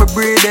oxygen for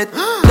breathe it.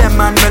 Them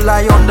man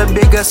rely on the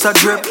biggest a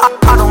drip.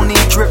 I don't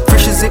need drip,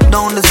 fish zip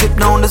down the zip,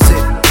 down the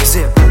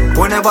zip.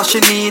 Whenever she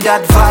need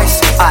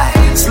advice, I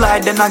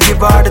slide then I give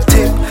her the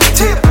tip.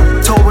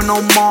 Towing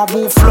on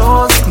marble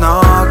floors,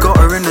 nah. Got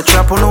her in the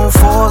trap on all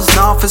fours.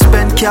 Now if I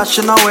spend cash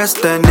in the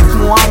West End, if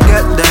more I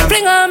get them.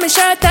 Bring on my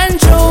shirt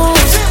and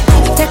shoes.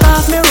 Take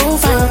off my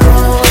roof and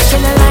clothes.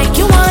 Feeling like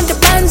you want the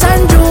pants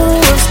and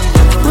jewels.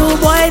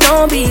 Rude boy,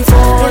 don't be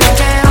fooled.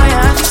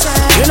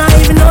 You not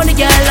even know the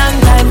girl long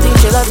time. Think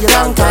she love you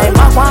long time.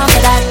 I want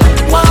for that.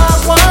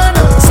 Walk one.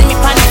 See me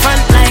on the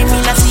front line. Me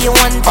not see you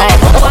one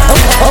time.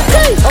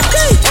 Okay.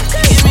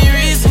 Give me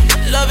reason,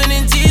 loving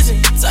and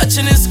teasing,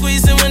 touching and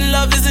squeezing when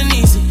love isn't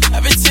easy.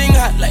 Everything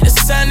hot like the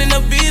sun in a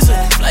visa.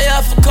 Fly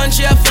off a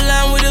country, I fly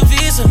line with a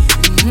visa.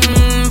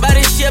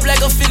 Body shape like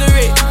a figure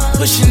eight.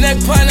 Push your neck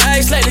on the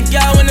ice like the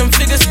guy when them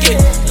figures skate.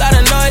 Lot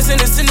of noise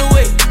and it's in the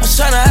way. I was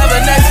tryna have a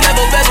next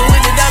level bezel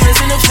with the diamonds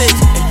in the face.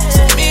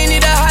 So me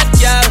need a hot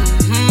gal,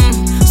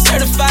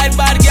 certified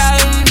bad gal.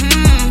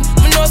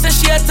 Me know say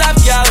she a top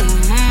gal.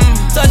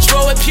 Touch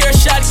roll with pure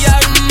shot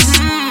gal.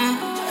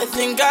 I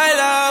think I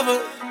love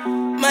her.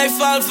 Might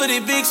fall for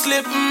the big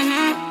slip.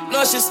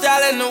 No, she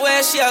styling the way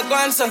she a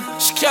gone so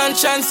she can't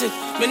chance it.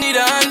 Me need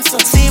a answer.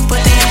 Simple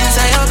things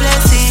are your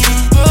blessing.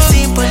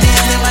 Simple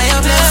things are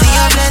your blessing.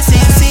 Your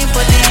blessing.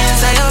 Simple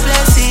things are your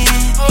blessing.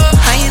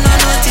 How you not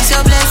notice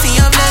your blessing?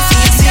 Your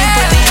blessing.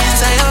 Simple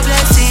things are your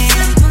blessing.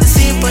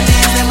 Simple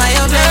things are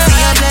your blessing.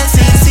 Your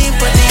blessing.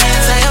 Simple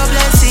things are your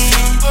blessing.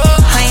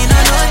 How you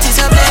not notice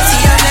your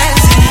blessing? Your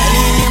blessing.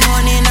 Early in the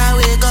morning I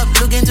wake up,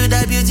 look into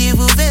that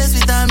beautiful face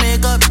with her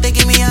makeup,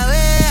 taking me away.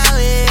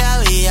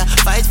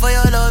 Fight for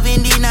your love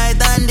in the night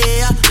and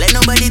day. Let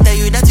nobody tell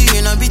you that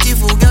you're not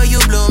beautiful, girl. You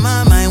blow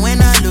my mind when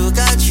I look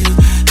at you.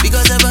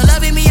 Because of your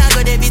loving me, I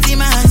got a bit in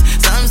my eyes.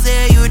 Some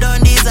say you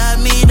don't deserve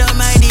me, don't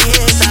mind the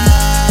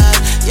haters.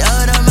 You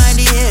don't mind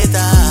the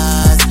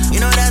haters.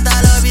 You know that I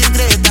love you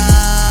greater,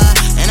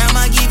 and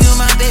I'ma give you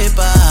my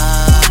paper.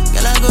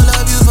 Girl, I go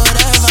love you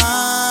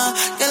forever.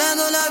 Girl, I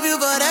go love you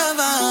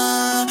forever.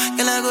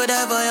 Girl, I go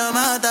die for your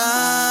mother,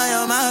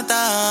 your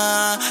mother.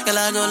 Girl,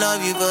 I go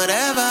love you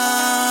forever.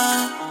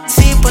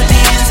 Simple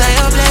things are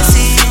your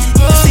blessing.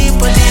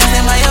 Simple things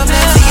are your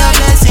blessing. Your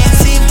blessing.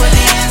 Simple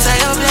things are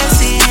your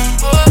blessing.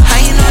 How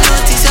you not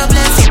notice your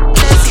blessing?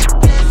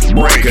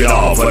 Break it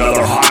off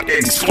another hot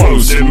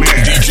explosive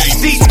mix.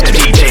 DJ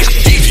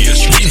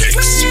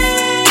Remix.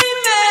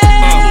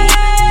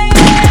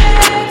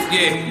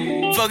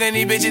 Yeah, fucking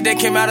these bitches that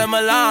came out of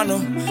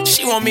Milano.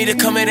 She want me to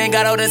come in, ain't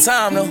got all the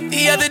time though.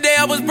 The other day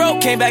I was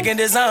broke, came back in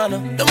designer.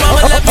 The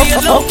mama left me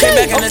alone, came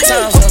back in the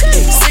town.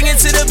 Singing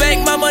to the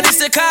bank, my money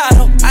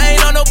staccato. I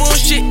ain't on no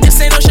bullshit, this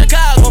ain't no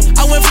Chicago.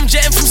 I went from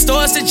jetting from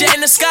stores to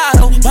jetting to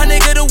Scotto. My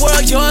nigga, the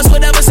world yours,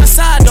 whatever's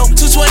inside though.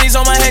 220s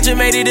on my head, you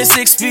made it a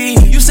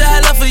 6-speed. You said I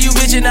love for you,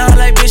 bitch, and now I'm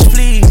like, bitch,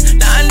 please.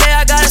 Now and there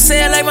I gotta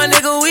say it like my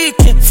nigga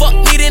Weekend. Fuck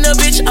needing a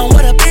bitch, I'm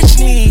what a bitch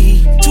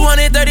need.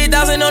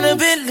 230,000 on the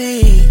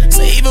Bentley.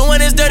 So even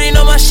when it's dirty,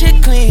 know my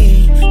shit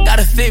clean. Got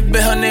a thick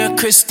bitch, her name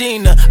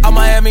Christina. Out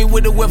Miami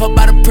with the whip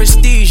about the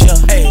prestige.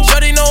 Hey,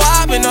 shorty know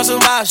I been on some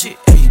wild shit.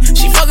 Hey,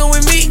 she fucking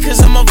with me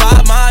cause I'm a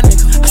vibe, my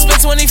nigga. I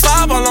spent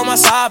 25 all on my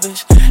side,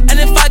 bitch. And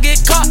if I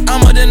get caught,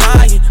 I'ma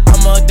deny it.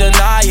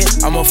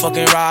 I'm a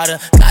fucking rider.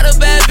 Got a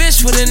bad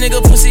bitch with a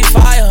nigga pussy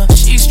fire.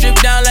 She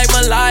stripped down like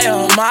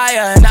Malaya,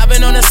 Maya. And I've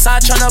been on the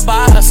side tryna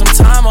buy her some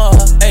time on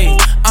her. Hey,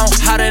 I'm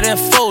hotter than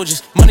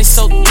Folgers. Money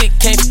so thick,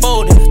 can't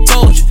fold it. I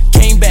told you,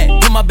 came back,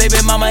 put my baby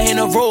mama in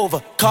a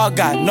Rover. Car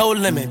got no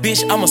limit,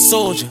 bitch, I'm a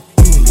soldier.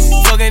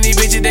 Fucking these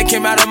bitches that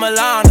came out of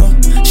Milano.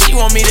 She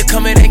want me to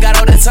come in, ain't got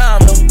all the time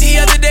though. The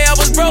other day I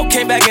was broke,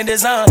 came back in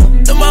designer.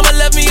 The mama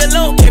left me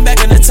alone, came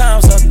back in the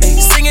town so hey,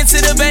 singing to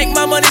the bank,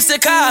 my money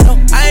staccato.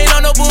 I ain't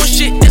on no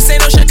bullshit, this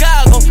ain't no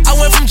Chicago. I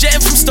went from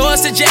jetting from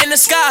stores to jetting to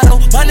Scotto.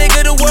 My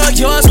nigga, the world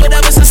yours,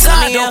 whatever's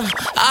inside though.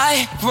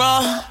 I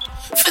wrong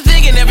for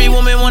thinking every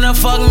woman wanna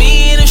fuck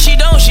me. And if she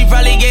don't, she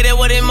probably get it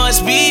what it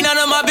must be. None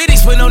of my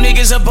bitches put no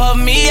niggas above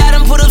me. I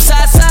done put up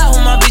side side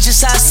with my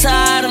bitches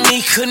outside of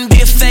me. Couldn't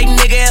be a fake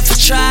nigga if I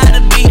tried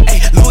to be. Ay,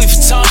 Louis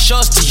Vuitton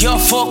shorts to your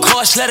full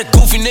course. Let a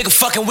goofy nigga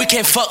fucking, we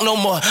can't fuck no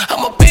more.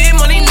 I'm a big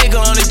money nigga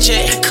on the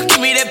jet.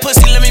 Give me that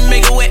pussy, let me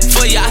make it wet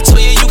for ya. I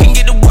told you you can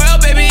get the world,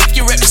 baby, if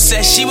you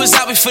represent. She was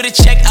out before the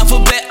check,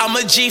 alphabet, I'm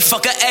a G,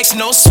 fuck a X,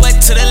 no sweat.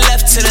 To the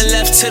left, to the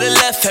left, to the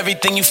left.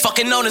 Everything you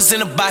fucking own is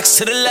in a box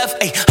to the left.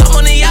 Ay, I'm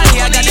on the yacht,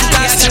 I got the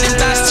dots to the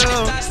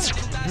dots.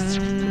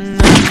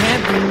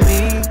 Can't be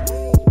me,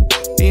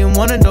 being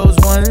one of those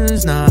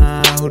ones,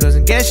 nah, who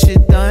doesn't get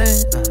shit done.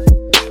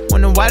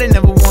 Wonder why they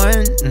never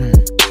won.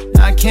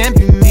 I can't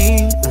be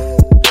me,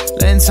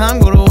 letting time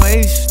go to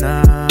waste.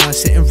 Nah,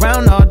 sitting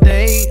around all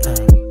day,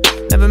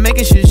 never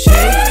making shit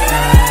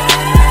shake.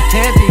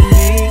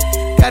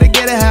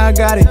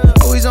 got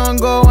it. Always on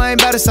go, I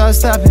ain't about to start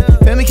stopping.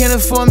 Family can't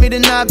afford me to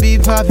not be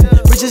popping.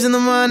 Riches in the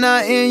mind,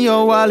 not in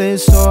your wallet.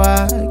 So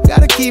I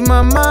gotta keep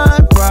my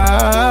mind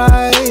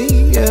right,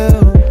 yeah.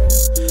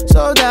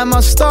 So that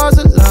my stars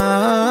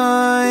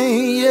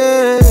align,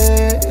 yeah.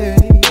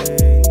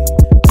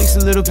 Takes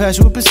a little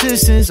passion with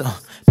persistence,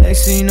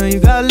 Next thing you know, you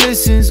got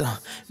listens,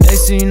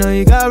 Next thing you know,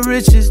 you got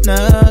riches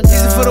now.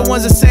 These are for the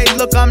ones that say,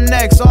 look, I'm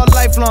next. All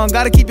lifelong,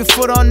 gotta keep your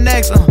foot on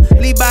next.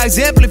 Lead by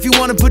example. If you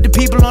wanna put the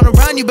people on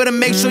around you, better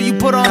make sure you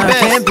put on best.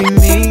 Can't be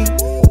me,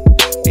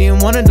 being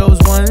one of those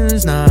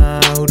ones,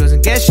 who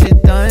doesn't get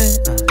shit done.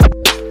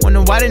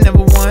 Wonder why they never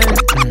won.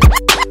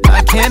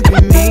 I can't be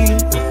me,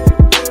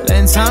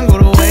 letting time go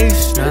to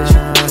waste.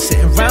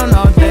 Sitting around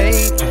all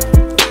day,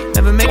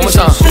 never making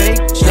shit straight.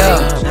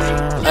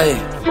 Yeah, hey.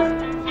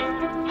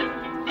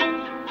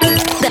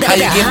 How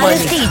you get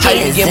money? How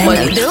you get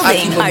money? I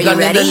keep a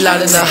gun in the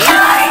line and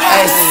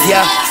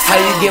yeah, how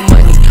you get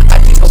money? I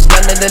keep a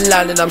gun in the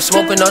line and I'm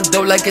smoking on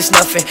dope like it's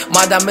nothing.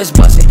 My diamonds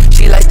bustin'.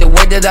 She like the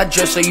way that I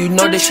dress, so you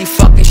know that she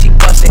fucking, she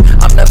bustin'.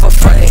 I'm never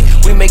frontin'.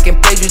 We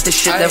making plays with the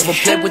shit, never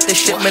play with the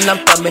shit, man.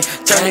 I'm thumbing,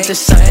 turn into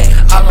something.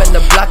 I'm in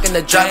the block and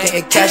the drop,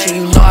 getting cash, and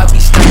you know I be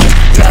stunning.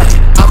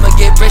 Yeah, I'ma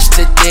get rich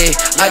today.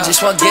 I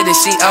just want get it,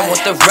 see, I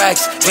want the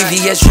racks.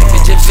 VVS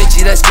drippin' to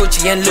Vinci, that's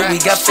Gucci and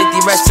Louis. Got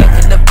 50 racks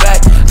tucked in the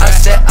back. I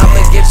said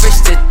I'ma get rich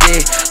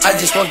today. I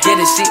just want get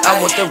it, see, I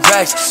want the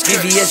racks.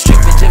 VVS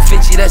drippin' to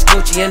Vinci, that's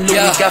Gucci and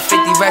Louis. Got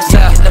 50 racks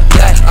tucked in the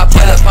back. I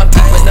pull up, I'm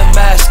keeping the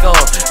mask on.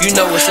 You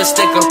know it's a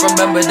sticker,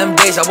 remember them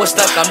days I was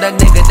stuck, I'm that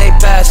nigga they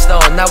passed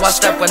on. Now I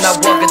step when I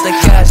walk at the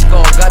cash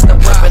gone. Got the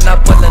whip and I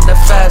pullin' the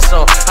fast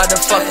on. How the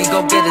fuck you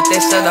gon' get it?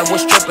 They said I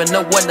was trippin',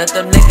 no one that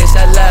them niggas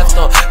had laughed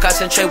on.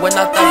 Concentrate when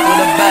I thump through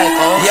the back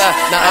on. Yeah,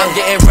 now I'm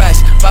getting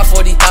racks, about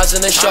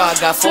 40,000 a show. I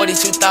got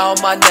 42,000 on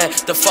my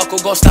neck. The fuck who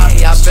gon' stop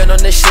me? I been on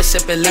this shit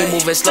sippin' lean,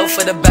 moving slow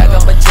for the bag.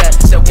 I'm a jet.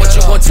 Said what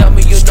you gon' tell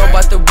me? You know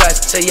about the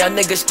rest. Say y'all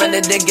niggas spend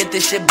it, then get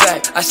this shit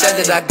back. I said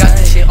that I got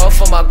this shit off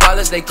for my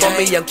dollars. They call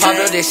me Young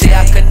Pablo, they say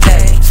I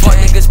connect. Fuck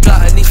niggas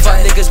plotting, these fuck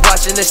niggas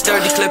watching this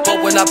 30 clip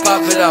up when I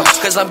pop it out.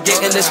 Cause I'm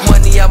getting this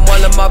money, I'm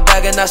all in my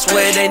bag, and I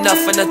swear it ain't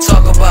nothing to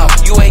talk about.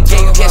 You ain't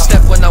gay, you can't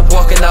step when I'm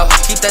walking out.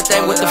 Keep that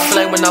thing with the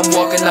flame when I'm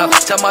walking out.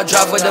 Tell my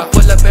driver to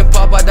pull up and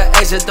pop out the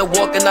exit. The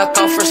walking out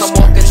come first, I'm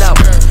walking out.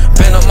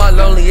 Been on my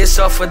lonely, it's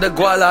all for the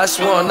guala. I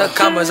swore on the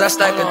commas, I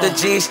stack at the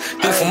G's.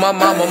 Do for my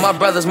mama, my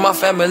brothers, my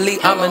family.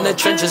 I'm in the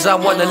trenches, I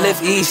wanna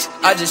live east.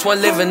 I just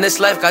want living this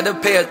life, gotta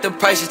pay up the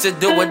prices to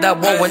do what I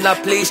want when I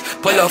please.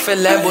 Pull off in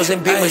Lambos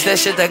and Beamers, that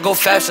shit that go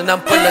fast, and I'm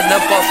pulling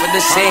up off of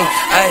the scene.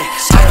 Ay,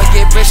 I'ma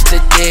get rich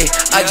today.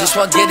 I just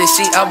want get it,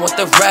 see, I want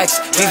the racks.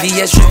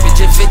 VVS drippin'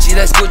 to Vinci,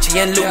 that's Gucci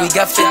and Louis.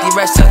 Got 50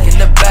 racks tucked in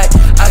the back.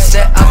 I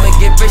said I'ma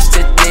get rich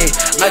today.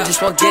 I just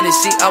want get it,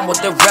 see, I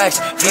want the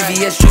racks.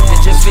 VVS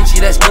drippin' to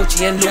Vinci, that's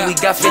Gucci and Louis.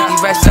 Got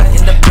 50 racks tucked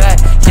in the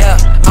back. Yeah,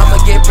 I'ma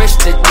get rich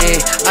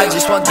today. I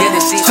just want get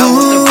it, see, I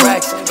want the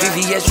racks.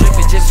 VVS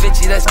drippin' to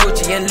Vinci, that's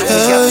Gucci and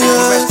Louis. Got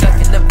 50 racks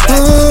tucked in the back. I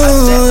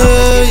said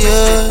I'ma get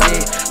rich today.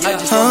 I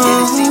just want get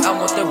it, see, I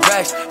want the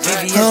racks.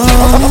 VVS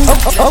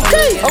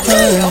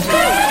Okay.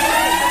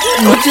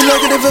 Would you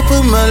like it if I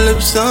put my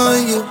lips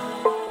on you?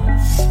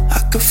 I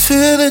could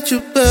feel that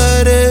your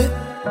body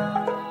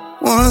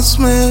wants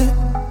me.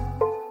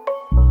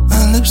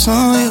 My lips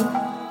on you.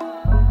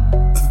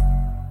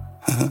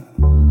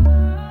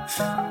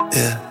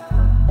 Yeah.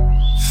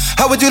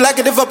 How would you like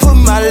it if I put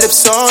my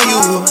lips on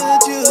you?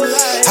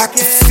 I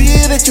can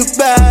feel that your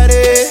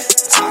body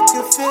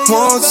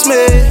wants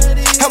me.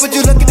 How would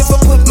you like it if I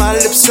put my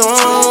lips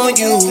on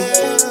you?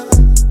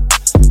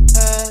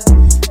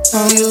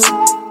 On you, on you,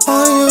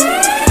 on you.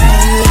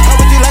 How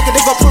would you like it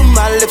if I put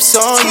my lips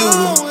on you?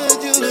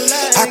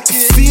 I can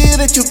feel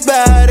that your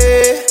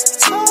body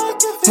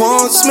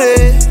wants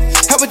me.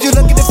 How would you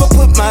like it if I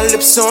put my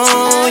lips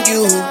on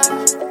you?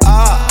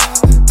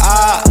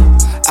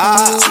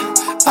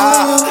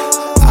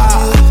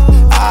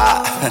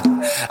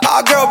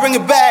 Girl, bring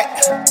it back.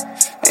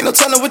 Ain't no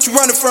telling what you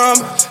running from.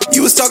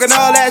 You was talking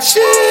all that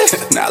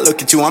shit. Now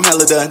look at you, I'm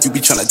hella done. You be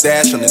tryna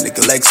dash on the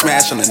nigga, leg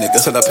smash on the nigga.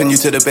 Till I pin you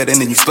to the bed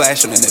and then you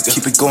splash on the nigga.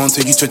 Keep it going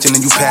till you twitch and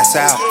then you pass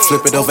out.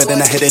 Flip it over, then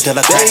I hit it till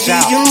I dash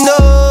out. Baby, you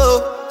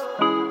know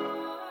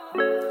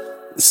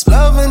this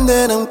loving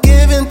that I'm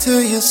giving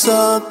to you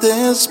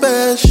something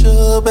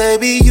special.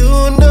 Baby,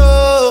 you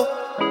know.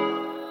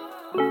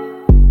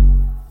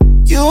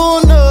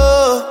 You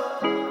know.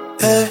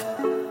 Hey.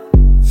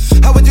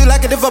 How would you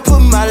like it if I put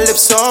my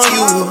lips on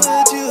you?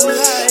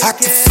 I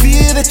can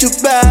feel that your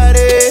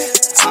body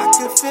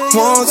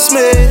wants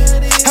me.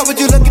 How would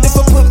you like it if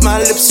I put my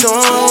lips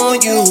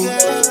on you?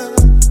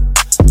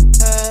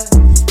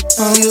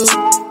 On you,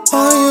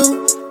 on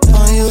you,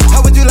 on you.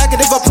 How would you like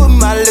it if I put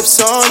my lips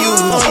on you?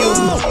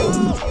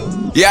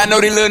 Yeah, I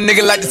know these little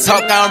niggas like to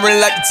talk, I don't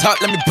really like to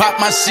talk. Let me pop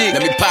my shit.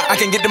 I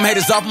can get them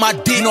haters off my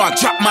dick. You know I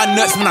drop my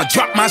nuts when I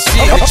drop my shit.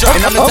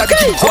 And I'm the type to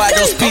keep quiet,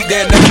 don't speak.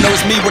 They'll never know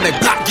it's me when they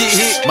block get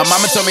hit. My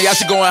mama told me I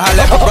should go and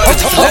holler at my brother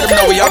just to let them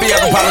know we all be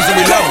having problems and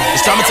we love them.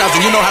 It's traumatizing,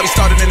 you know how we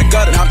started in the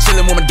gutter. Now I'm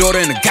chilling with my daughter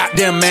in the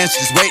goddamn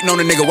mansion, just waiting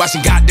on the nigga watching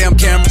goddamn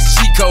cameras.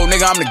 Cheat code,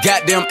 nigga, I'm the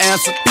goddamn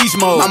answer. Beast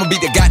mode, I'ma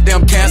beat the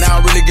goddamn cancer. I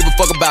don't really give a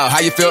fuck about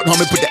how you felt,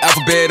 homie. Put the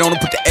alphabet on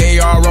him, put the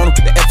AR on him,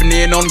 put the F and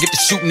N on him, get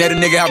the shooting at a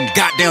nigga out and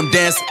goddamn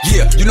dancing.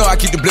 Yeah, you know I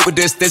keep the blip with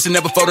the extension,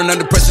 never folding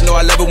under pressure. No,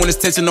 I love it when it's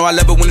tension, no, I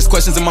love it when it's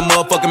questions in my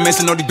motherfucking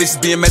mention. Know these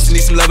bitches being messy,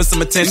 need some love and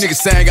some attention. These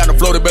niggas say I ain't got no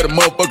flow, they better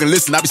motherfucking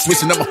listen. I be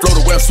switching up my flow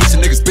to where I'm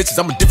switching niggas bitches.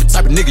 I'm a different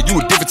type of nigga,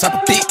 you a different type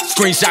of bitch.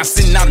 Screenshot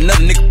sitting out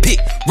another nigga pic,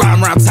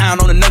 riding around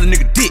town on another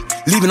nigga dick,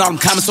 leaving all them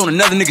comments on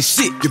another nigga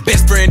shit. Your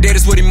best friend dead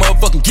is what he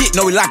motherfucking get.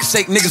 Know he like to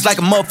shake niggas like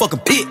a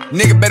motherfucking pit.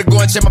 Nigga better go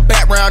and check my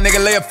background,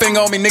 nigga. Lay a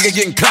finger on me, nigga,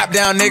 getting clapped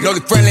down, nigga. Know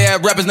the friendly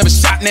ass rappers never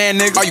shot nan,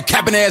 nigga. All you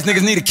capping ass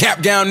niggas need a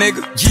cap down,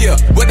 nigga. Yeah,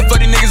 what the fuck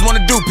these niggas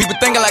wanna do? People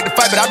think I like to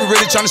fight, but I be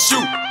really tryna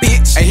shoot,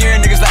 bitch. Ain't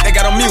hearing niggas like they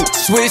got on mute.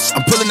 Switch,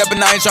 I'm pulling up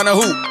and I ain't tryna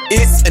hoop.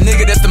 It's a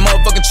nigga that's the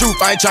motherfucking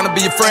truth. I ain't tryna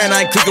be your friend,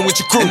 I ain't clicking with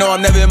your crew. And no,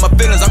 I'm never in my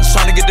feelings, I'm just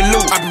tryna get the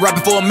loot. I be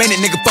rapping for a minute,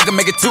 nigga, fucking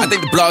make it two. I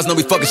think the blogs know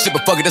we fucking shit,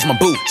 but fuck it, that's my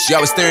boo. She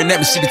always staring at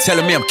me, she be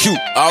telling me I'm cute.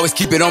 I always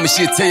keep it on me,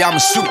 she'll tell you I'ma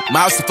shoot.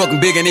 My house is fucking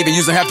big, ain't even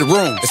using half the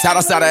room. It's hot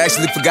outside, I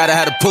actually forgot I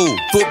had a pool.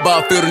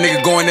 Football field, a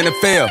nigga going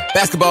NFL.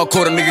 Basketball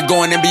court, a nigga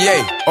going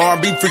NBA.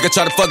 R&B freak, I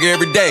try to fuck her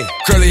every day.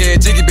 Curly hair,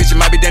 jiggy bitch, it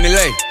might be Danny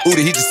Lay. Ooh,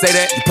 did he just say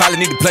that? You probably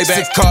need to play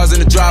back. 6 cars in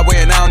the driveway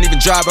and I don't even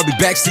drive. I be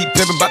backseat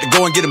pimping, about to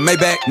go and get a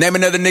Maybach. Name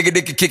another nigga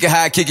that can kick it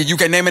how I kick it. You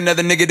can't name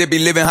another nigga that be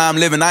living how I'm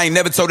living. I ain't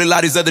never told a lot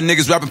of these other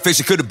niggas rapping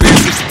fiction. Could've been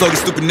switched to flow,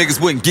 these stupid niggas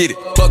wouldn't get it.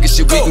 Fucking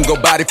shit, we can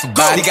go body for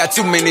body. He got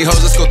too many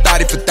hoes, let's go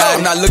thotty for thotty.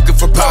 I'm not looking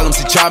for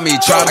problems, he try me, he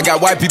try me. I got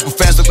white people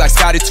fans look like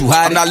Scotty too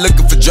hot. I'm not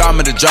looking for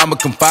drama, the drama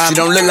confined.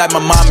 She don't look like my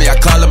mommy, I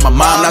call her my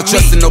mom. Not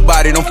trusting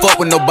nobody, don't fuck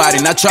with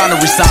nobody. Not trying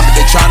to resign, but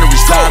they trying to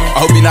resign me. I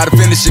hope you're not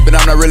offended shit, but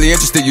I'm not really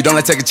interested. You don't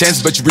like taking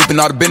chances, but you reaping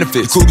all the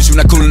benefits. Cool, but you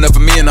not cool enough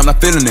for me and I'm not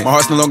feeling it. My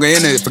heart's no longer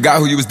in it, forgot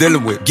who you was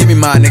dealing with. Give me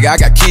mine, nigga, I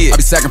got kids. I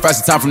be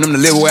sacrificing time from them to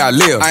live where I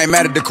live. I ain't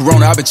mad at the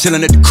corona, I been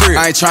chilling at the crib.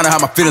 I ain't trying to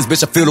hide my feelings,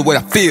 bitch, I feel the way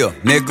I feel,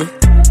 nigga.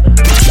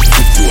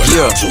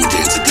 Yeah.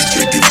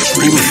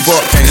 Who the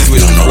fuck can't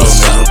switch the flow,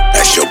 nigga?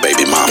 That's your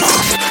baby mama.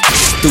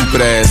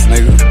 Stupid ass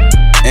nigga.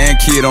 And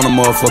kid on the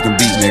motherfucking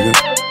beat, nigga.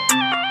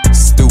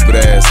 Stupid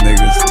ass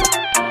niggas.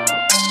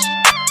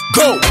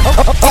 Go!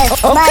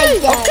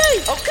 Okay.